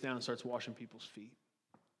waist, gets down and starts washing people's feet.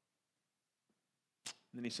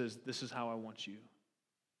 And then he says, "This is how I want you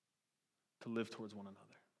to live towards one another."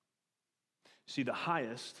 See, the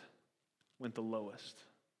highest went the lowest,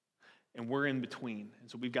 and we're in between, and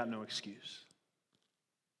so we've got no excuse.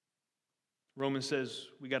 Romans says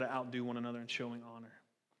we got to outdo one another in showing honor.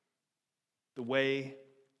 The way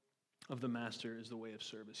of the master is the way of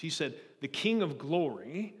service. He said, the King of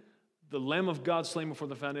glory, the Lamb of God slain before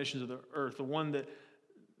the foundations of the earth, the one that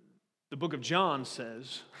the book of John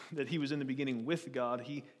says that he was in the beginning with God,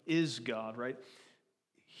 he is God, right?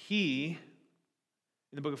 He,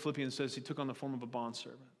 in the book of Philippians, says he took on the form of a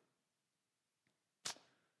bondservant.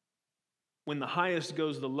 When the highest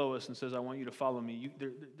goes the lowest and says, I want you to follow me,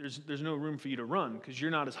 there's no room for you to run because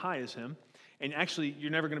you're not as high as him. And actually,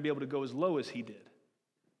 you're never going to be able to go as low as he did.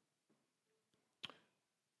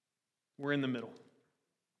 We're in the middle.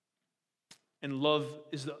 And love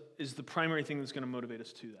is the primary thing that's going to motivate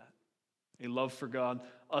us to that. A love for God,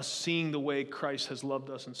 us seeing the way Christ has loved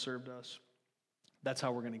us and served us. That's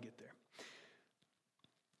how we're going to get there.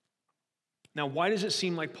 Now, why does it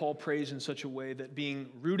seem like Paul prays in such a way that being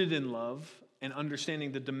rooted in love and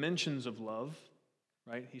understanding the dimensions of love,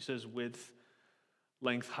 right? He says width,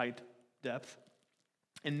 length, height, depth,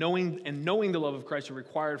 and knowing the love of Christ are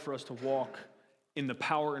required for us to walk in the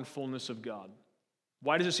power and fullness of God.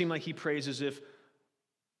 Why does it seem like he prays as if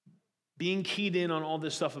being keyed in on all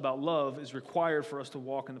this stuff about love is required for us to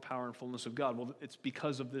walk in the power and fullness of God? Well, it's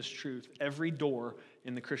because of this truth. Every door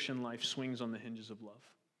in the Christian life swings on the hinges of love.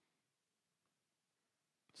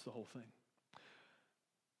 It's the whole thing.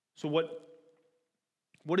 So what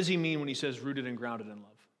does he mean when he says rooted and grounded in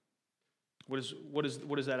love?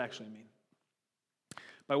 What does that actually mean?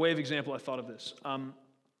 By way of example, I thought of this.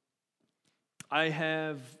 I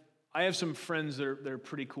have some friends that are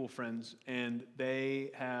pretty cool friends, and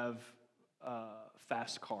they have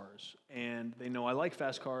fast cars. And they know I like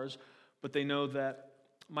fast cars, but they know that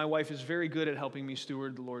my wife is very good at helping me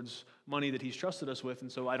steward the Lord's money that he's trusted us with,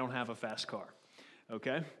 and so I don't have a fast car.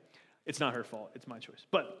 Okay? It's not her fault. It's my choice.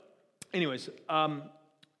 But anyways, I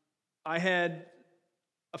had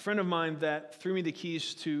a friend of mine that threw me the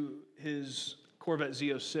keys to his Corvette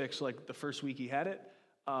Z06 like the first week he had it.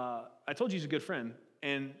 I told you he's a good friend.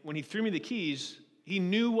 And when he threw me the keys, he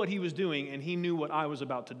knew what he was doing, and he knew what I was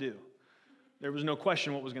about to do. There was no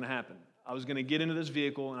question what was going to happen. I was going to get into this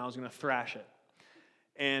vehicle, and I was going to thrash it.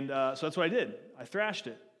 And so that's what I did. I thrashed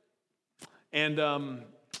it. And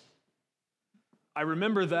I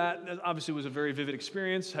remember that obviously was a very vivid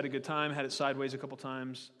experience, had a good time, had it sideways a couple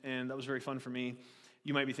times, and that was very fun for me.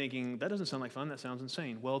 You might be thinking, that doesn't sound like fun, that sounds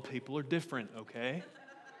insane. Well, people are different, okay?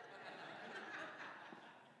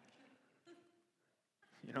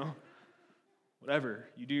 You know, whatever,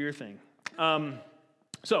 you do your thing.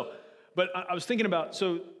 But I was thinking about,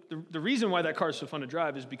 the reason why that car is so fun to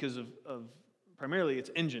drive is because of primarily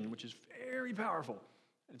its engine, which is very powerful,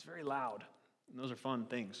 and it's very loud, and those are fun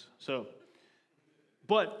things.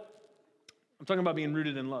 But I'm talking about being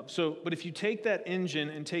rooted in love. But if you take that engine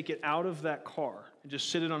and take it out of that car and just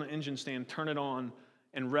sit it on an engine stand, turn it on,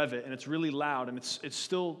 and rev it, and it's really loud, and it's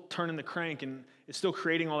still turning the crank, and it's still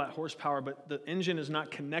creating all that horsepower, but the engine is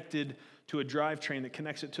not connected to a drivetrain that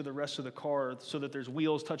connects it to the rest of the car so that there's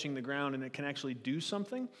wheels touching the ground and it can actually do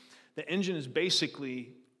something. The engine is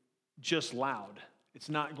basically just loud. It's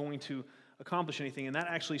not going to accomplish anything, and that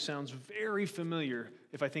actually sounds very familiar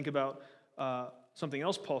if I think about something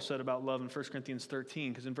else Paul said about love in 1 Corinthians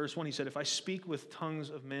 13, because in verse 1 he said, if I speak with tongues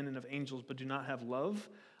of men and of angels but do not have love,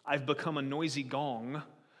 I've become a noisy gong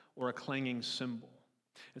or a clanging cymbal.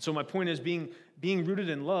 And so my point is being rooted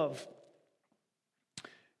in love,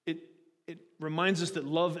 it reminds us that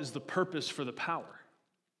love is the purpose for the power,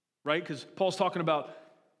 right? Because Paul's talking about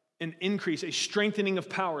an increase, a strengthening of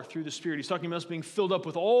power through the Spirit. He's talking about us being filled up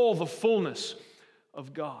with all the fullness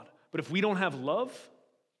of God. But if we don't have love,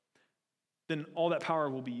 then all that power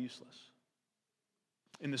will be useless.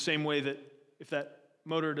 In the same way that if that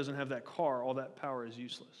motor doesn't have that car, all that power is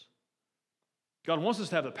useless. God wants us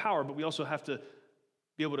to have the power, but we also have to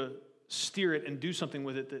be able to steer it and do something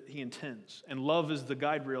with it that He intends. And love is the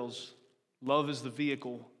guide rails. Love is the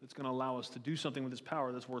vehicle that's going to allow us to do something with His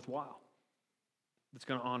power that's worthwhile, that's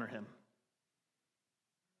going to honor Him.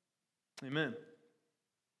 Amen.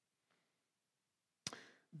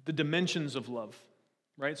 The dimensions of love,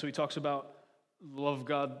 right? So he talks about the love of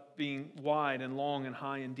God being wide and long and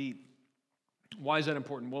high and deep. Why is that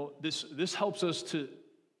important? Well, this helps us to,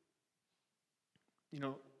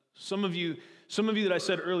 some of you that I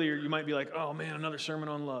said earlier, you might be like, oh man, another sermon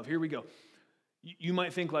on love. Here we go. You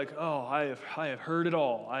might think like, oh, I have heard it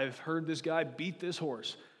all. I've heard this guy beat this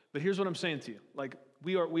horse. But here's what I'm saying to you. Like,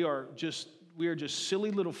 we are just silly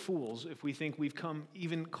little fools if we think we've come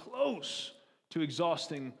even close to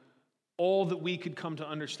exhausting all that we could come to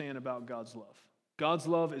understand about God's love. God's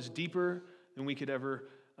love is deeper than we could ever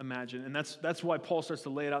imagine. And that's why Paul starts to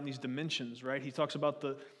lay it out in these dimensions, right? He talks about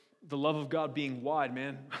the love of God being wide,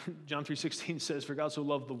 man. John 3:16 says, for God so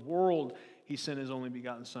loved the world, He sent His only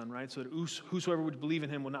begotten Son, right? So that whosoever would believe in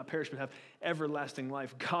Him will not perish but have everlasting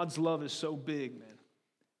life. God's love is so big, man.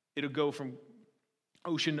 It'll go from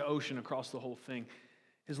ocean to ocean across the whole thing.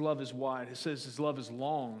 His love is wide. It says His love is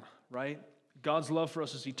long, right? God's love for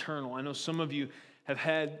us is eternal. I know some of you have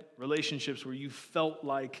had relationships where you felt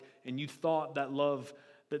like and you thought that love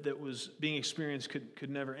that was being experienced could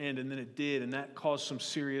never end, and then it did, and that caused some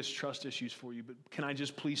serious trust issues for you. But can I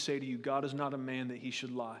just please say to you, God is not a man that He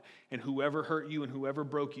should lie. And whoever hurt you and whoever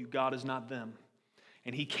broke you, God is not them.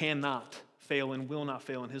 And He cannot fail and will not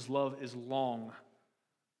fail, and His love is long.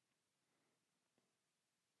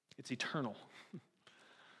 It's eternal.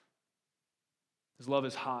 His love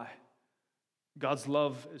is high. God's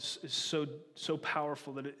love is so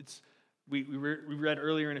powerful that we read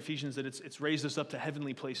earlier in Ephesians that it's raised us up to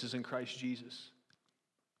heavenly places in Christ Jesus.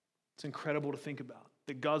 It's incredible to think about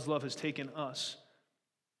that God's love has taken us,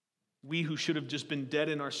 we who should have just been dead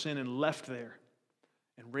in our sin and left there,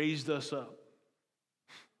 and raised us up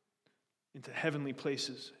into heavenly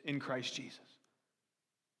places in Christ Jesus.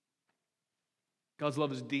 God's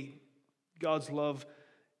love is deep. God's love,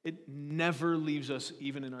 it never leaves us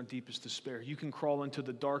even in our deepest despair. You can crawl into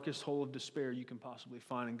the darkest hole of despair you can possibly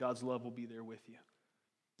find, and God's love will be there with you.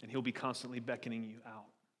 And He'll be constantly beckoning you out.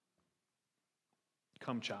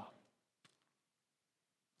 Come, child.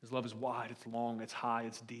 His love is wide, it's long, it's high,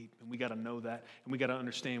 it's deep, and we got to know that, and we got to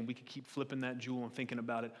understand we could keep flipping that jewel and thinking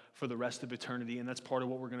about it for the rest of eternity, and that's part of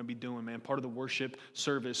what we're going to be doing, man. Part of the worship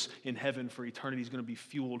service in heaven for eternity is going to be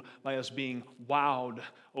fueled by us being wowed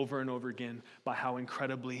over and over again by how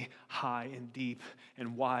incredibly high and deep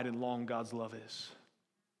and wide and long God's love is.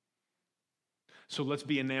 So let's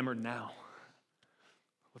be enamored now.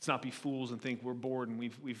 Let's not be fools and think we're bored and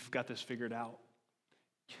we've got this figured out.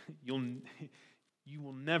 You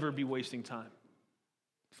will never be wasting time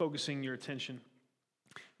focusing your attention,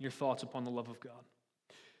 your thoughts upon the love of God.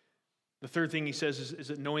 The third thing he says is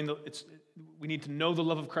that we need to know the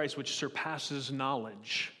love of Christ, which surpasses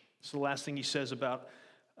knowledge. It's the last thing he says about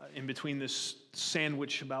in between this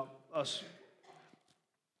sandwich about us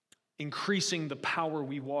increasing the power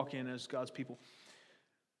we walk in as God's people.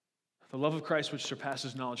 The love of Christ, which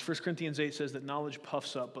surpasses knowledge. 1 Corinthians 8 says that knowledge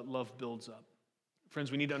puffs up, but love builds up. Friends,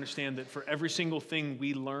 we need to understand that for every single thing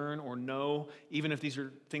we learn or know, even if these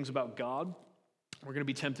are things about God, we're going to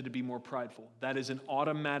be tempted to be more prideful. That is an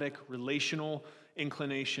automatic relational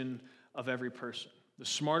inclination of every person. The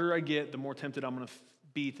smarter I get, the more tempted I'm going to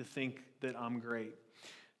be to think that I'm great.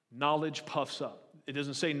 Knowledge puffs up. It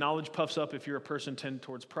doesn't say knowledge puffs up if you're a person tend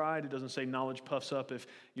towards pride. It doesn't say knowledge puffs up if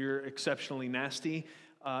you're exceptionally nasty.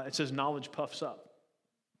 It says knowledge puffs up.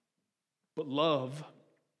 But love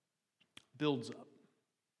builds up.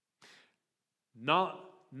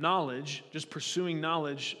 knowledge, just pursuing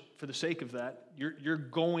knowledge for the sake of that, you're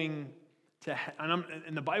going to,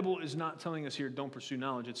 and the Bible is not telling us here, don't pursue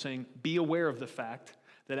knowledge. It's saying, be aware of the fact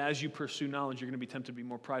that as you pursue knowledge, you're going to be tempted to be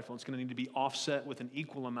more prideful. It's going to need to be offset with an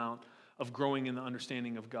equal amount of growing in the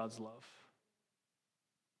understanding of God's love.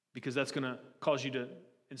 Because that's going to cause you to,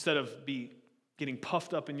 instead of getting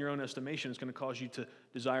puffed up in your own estimation, it's going to cause you to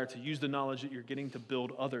desire to use the knowledge that you're getting to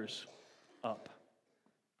build others up.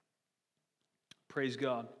 Praise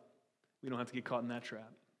God. We don't have to get caught in that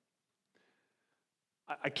trap.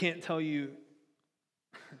 I can't tell you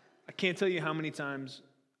how many times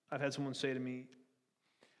I've had someone say to me,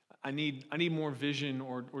 I need more vision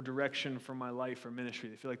or direction for my life or ministry.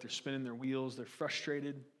 They feel like they're spinning their wheels, they're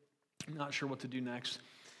frustrated, not sure what to do next.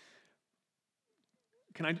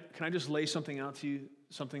 Can I just lay something out to you,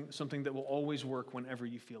 something that will always work whenever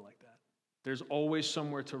you feel like that? There's always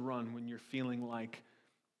somewhere to run when you're feeling like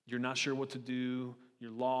you're not sure what to do,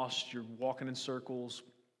 you're lost, you're walking in circles,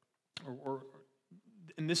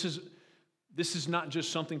 and this is not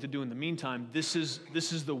just something to do in the meantime. This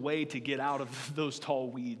is the way to get out of those tall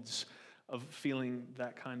weeds of feeling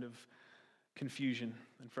that kind of confusion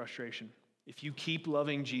and frustration. If you keep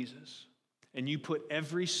loving Jesus and you put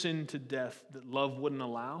every sin to death that love wouldn't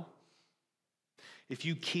allow, if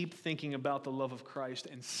you keep thinking about the love of Christ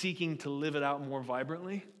and seeking to live it out more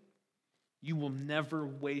vibrantly, you will never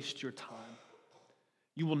waste your time.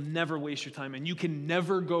 You will never waste your time, and you can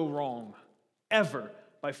never go wrong, ever,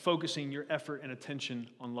 by focusing your effort and attention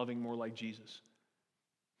on loving more like Jesus.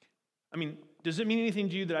 I mean, does it mean anything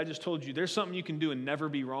to you that I just told you there's something you can do and never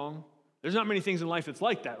be wrong? There's not many things in life that's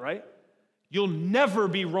like that, right? You'll never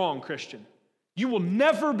be wrong, Christian. You will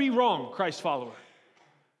never be wrong, Christ follower,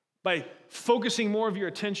 by focusing more of your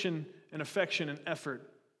attention and affection and effort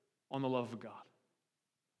on the love of God,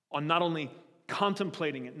 on not only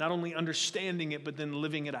contemplating it, not only understanding it, but then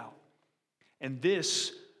living it out. And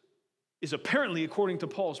this is apparently, according to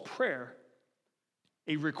Paul's prayer,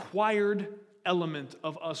 a required element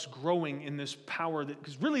of us growing in this power,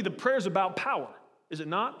 because really the prayer is about power, is it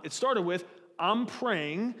not? It started with, I'm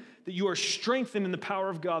praying that you are strengthened in the power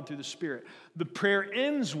of God through the Spirit. The prayer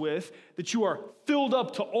ends with that you are filled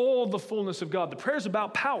up to all the fullness of God. The prayer is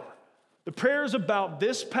about power. The prayer is about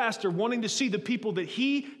this pastor wanting to see the people that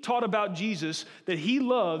he taught about Jesus, that he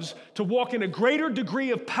loves, to walk in a greater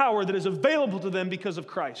degree of power that is available to them because of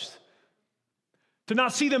Christ. To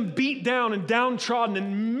not see them beat down and downtrodden,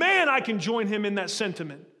 and man, I can join him in that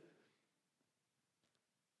sentiment.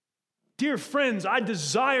 Dear friends, I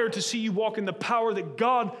desire to see you walk in the power that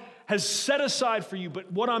God has set aside for you,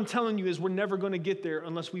 but what I'm telling you is we're never going to get there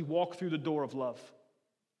unless we walk through the door of love.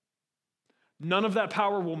 None of that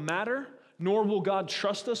power will matter, nor will God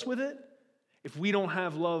trust us with it if we don't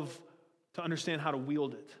have love to understand how to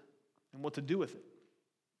wield it and what to do with it.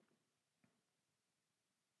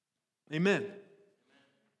 Amen.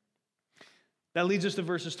 That leads us to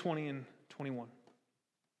verses 20 and 21.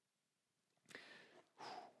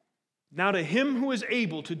 Now to him who is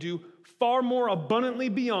able to do far more abundantly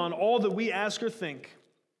beyond all that we ask or think,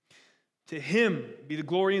 to him be the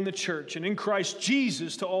glory in the church and in Christ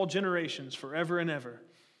Jesus to all generations, forever and ever.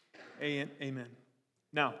 Amen.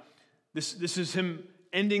 Now, this is him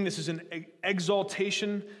ending. This is an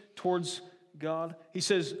exaltation towards God.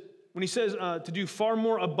 When he says to do far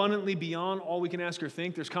more abundantly beyond all we can ask or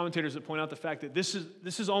think, there's commentators that point out the fact that this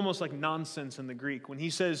is almost like nonsense in the Greek. When he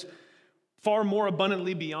says far more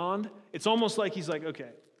abundantly beyond, it's almost like he's like, okay,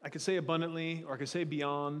 I could say abundantly or I could say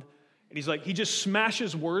beyond. And he's like, he just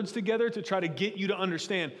smashes words together to try to get you to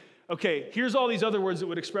understand, okay, here's all these other words that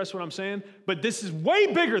would express what I'm saying, but this is way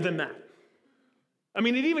bigger than that. I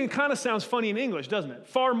mean, it even kind of sounds funny in English, doesn't it?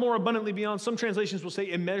 Far more abundantly beyond. Some translations will say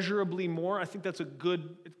immeasurably more. I think that's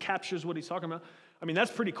it captures what he's talking about. I mean,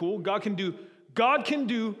 that's pretty cool. God can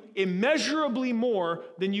do immeasurably more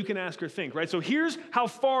than you can ask or think, right? So here's how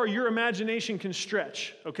far your imagination can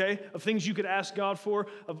stretch, okay, of things you could ask God for,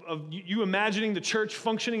 of you imagining the church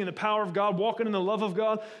functioning in the power of God, walking in the love of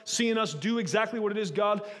God, seeing us do exactly what it is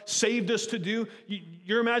God saved us to do.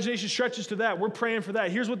 Your imagination stretches to that. We're praying for that.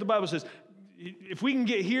 Here's what the Bible says. If we can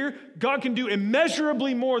get here, God can do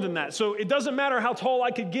immeasurably more than that. So it doesn't matter how tall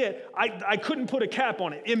I could get. I couldn't put a cap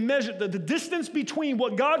on it. The distance between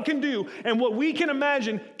what God can do and what we can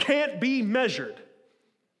imagine can't be measured.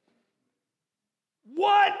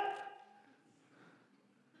 What?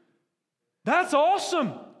 That's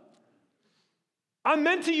awesome. I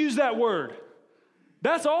meant to use that word.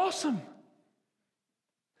 That's awesome.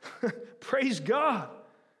 Praise God.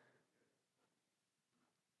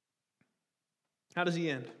 How does he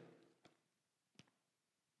end?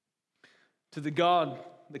 To the God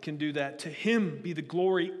that can do that. To him be the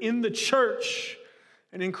glory in the church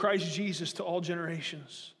and in Christ Jesus to all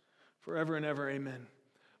generations, forever and ever. Amen.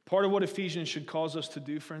 Part of what Ephesians should cause us to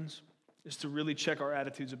do, friends, is to really check our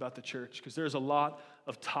attitudes about the church, because there's a lot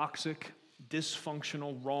of toxic,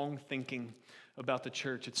 dysfunctional, wrong thinking about the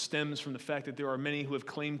church. It stems from the fact that there are many who have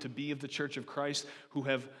claimed to be of the church of Christ who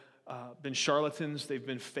have been charlatans, they've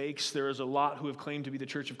been fakes. There is a lot who have claimed to be the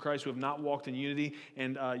church of Christ who have not walked in unity,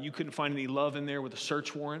 and you couldn't find any love in there with a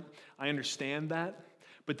search warrant. I understand that,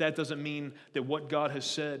 but that doesn't mean that what God has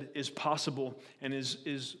said is possible and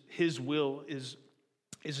is His will is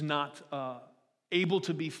not able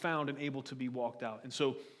to be found and able to be walked out. And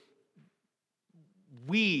so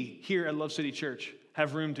we here at Love City Church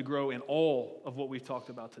have room to grow in all of what we've talked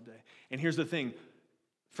about today. And here's the thing.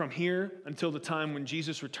 From here until the time when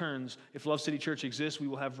Jesus returns, if Love City Church exists, we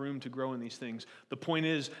will have room to grow in these things. The point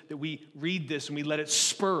is that we read this and we let it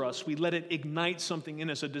spur us. We let it ignite something in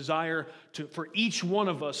us, a desire for each one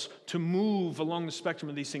of us to move along the spectrum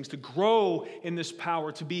of these things, to grow in this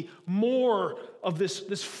power, to be more of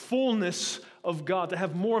this fullness of God, to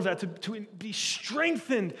have more of that, to be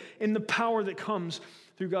strengthened in the power that comes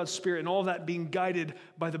through God's Spirit, and all that being guided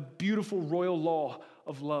by the beautiful royal law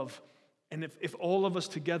of love. And if all of us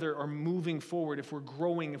together are moving forward, if we're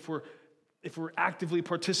growing, if we're actively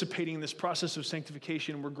participating in this process of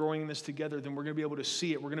sanctification, and we're growing in this together, then we're going to be able to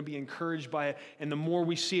see it. We're going to be encouraged by it. And the more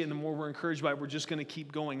we see it and the more we're encouraged by it, we're just going to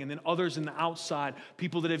keep going. And then others in the outside,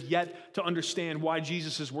 people that have yet to understand why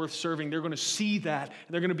Jesus is worth serving, they're going to see that,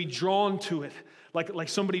 and they're going to be drawn to it. Like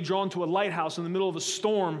somebody drawn to a lighthouse in the middle of a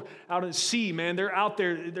storm out at sea, man. They're out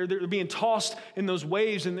there, they're being tossed in those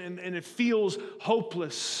waves, and it feels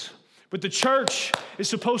hopeless. But the church is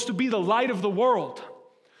supposed to be the light of the world.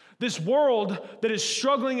 This world that is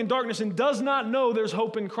struggling in darkness and does not know there's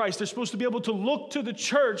hope in Christ. They're supposed to be able to look to the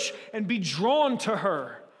church and be drawn to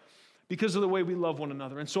her because of the way we love one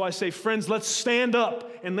another. And so I say, friends, let's stand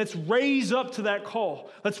up and let's raise up to that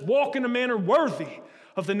call. Let's walk in a manner worthy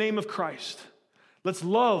of the name of Christ. Let's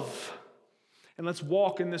love and let's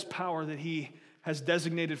walk in this power that He has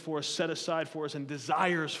designated for us, set aside for us, and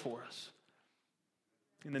desires for us.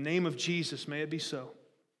 In the name of Jesus, may it be so.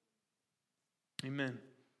 Amen.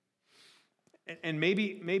 And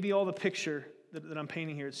maybe all the picture that I'm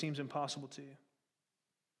painting here, it seems impossible to you.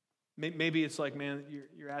 Maybe it's like, man,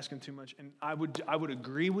 you're asking too much. And I would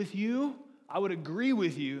agree with you. I would agree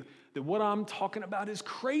with you that what I'm talking about is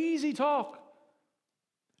crazy talk.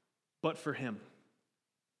 But for Him,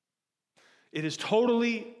 it is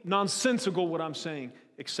totally nonsensical what I'm saying,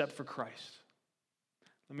 except for Christ.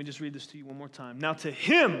 Let me just read this to you one more time. Now to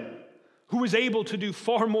Him who is able to do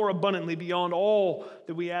far more abundantly beyond all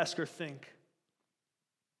that we ask or think,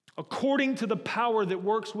 according to the power that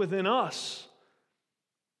works within us,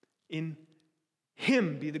 in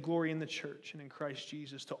Him be the glory in the church and in Christ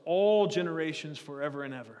Jesus to all generations forever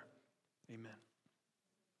and ever. Amen.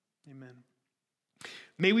 Amen.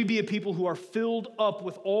 May we be a people who are filled up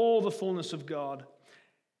with all the fullness of God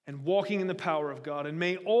and walking in the power of God. And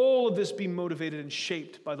may all of this be motivated and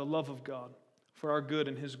shaped by the love of God for our good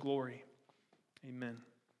and His glory. Amen.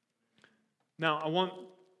 Now, I want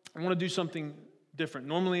to do something different.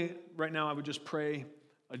 Normally, right now, I would just pray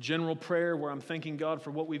a general prayer where I'm thanking God for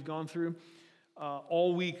what we've gone through.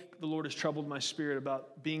 All week, the Lord has troubled my spirit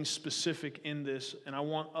about being specific in this. And I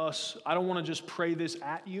don't want to just pray this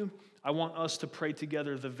at you. I want us to pray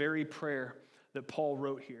together the very prayer that Paul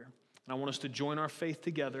wrote here. And I want us to join our faith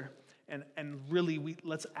together and really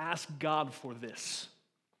let's ask God for this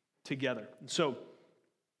together. And so,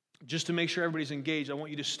 just to make sure everybody's engaged, I want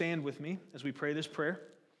you to stand with me as we pray this prayer.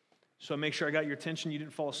 So I make sure I got your attention, you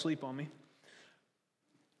didn't fall asleep on me.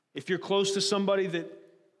 If you're close to somebody that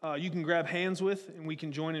you can grab hands with and we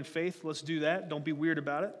can join in faith, let's do that. Don't be weird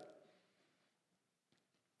about it.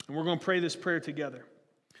 And we're going to pray this prayer together.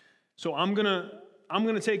 So I'm going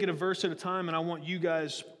to take it a verse at a time, and I want you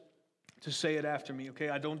guys to say it after me, okay?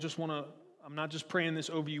 I'm not just praying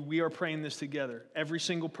this over you. We are praying this together. Every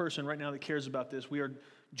single person right now that cares about this, we are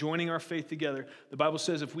joining our faith together. The Bible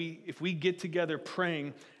says if we get together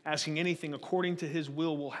praying, asking anything according to His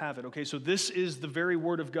will, we'll have it, okay? So this is the very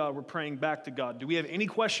word of God. We're praying back to God. Do we have any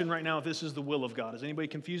question right now if this is the will of God? Is anybody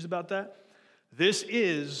confused about that? This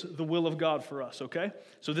is the will of God for us, okay?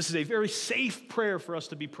 So this is a very safe prayer for us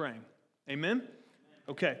to be praying. Amen?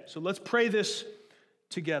 Okay, so let's pray this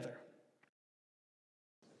together.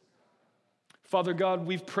 Father God,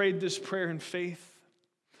 we've prayed this prayer in faith.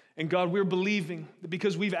 And God, we're believing that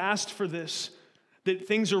because we've asked for this, that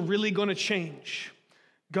things are really going to change.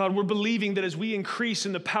 God, we're believing that as we increase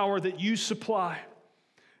in the power that you supply,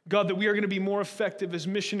 God, that we are going to be more effective as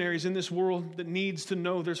missionaries in this world that needs to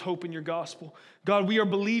know there's hope in your gospel. God, we are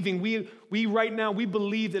believing, we right now, we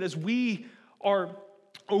believe that as we are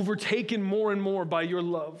overtaken more and more by your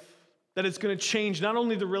love, that it's going to change not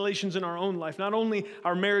only the relations in our own life, not only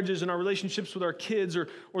our marriages and our relationships with our kids or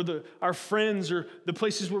our friends or the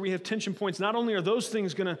places where we have tension points. Not only are those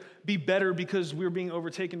things going to be better because we're being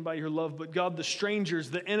overtaken by your love, but God, the strangers,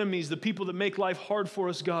 the enemies, the people that make life hard for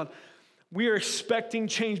us, God, we are expecting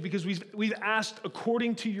change because we've asked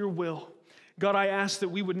according to your will. God, I ask that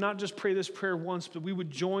we would not just pray this prayer once, but we would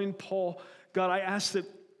join Paul. God, I ask that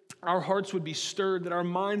our hearts would be stirred, that our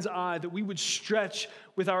mind's eye, that we would stretch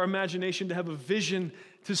with our imagination to have a vision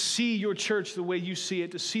to see your church the way you see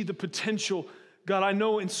it, to see the potential. God, I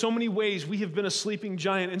know in so many ways we have been a sleeping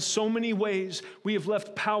giant. In so many ways we have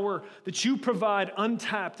left power that you provide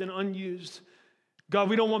untapped and unused. God,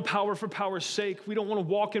 we don't want power for power's sake. We don't want to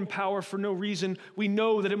walk in power for no reason. We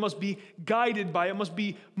know that it must be guided by, it must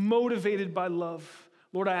be motivated by love.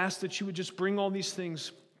 Lord, I ask that you would just bring all these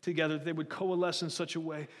things together, that they would coalesce in such a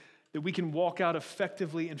way that we can walk out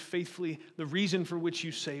effectively and faithfully the reason for which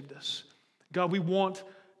you saved us. God, we want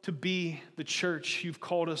to be the church you've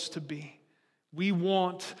called us to be. We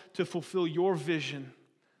want to fulfill your vision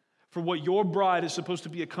for what your bride is supposed to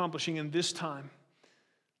be accomplishing in this time.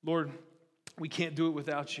 Lord, we can't do it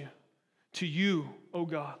without you. To you, oh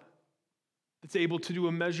God, that's able to do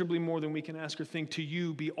immeasurably more than we can ask or think, to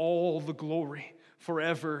you be all the glory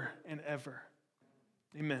forever and ever.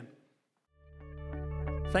 Amen.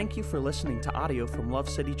 Thank you for listening to audio from Love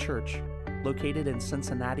City Church, located in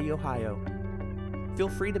Cincinnati, Ohio. Feel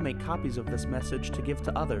free to make copies of this message to give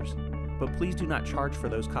to others, but please do not charge for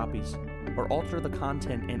those copies or alter the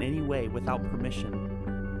content in any way without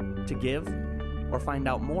permission. To give or find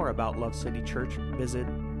out more about Love City Church, visit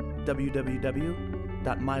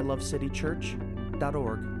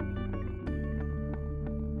www.mylovecitychurch.org.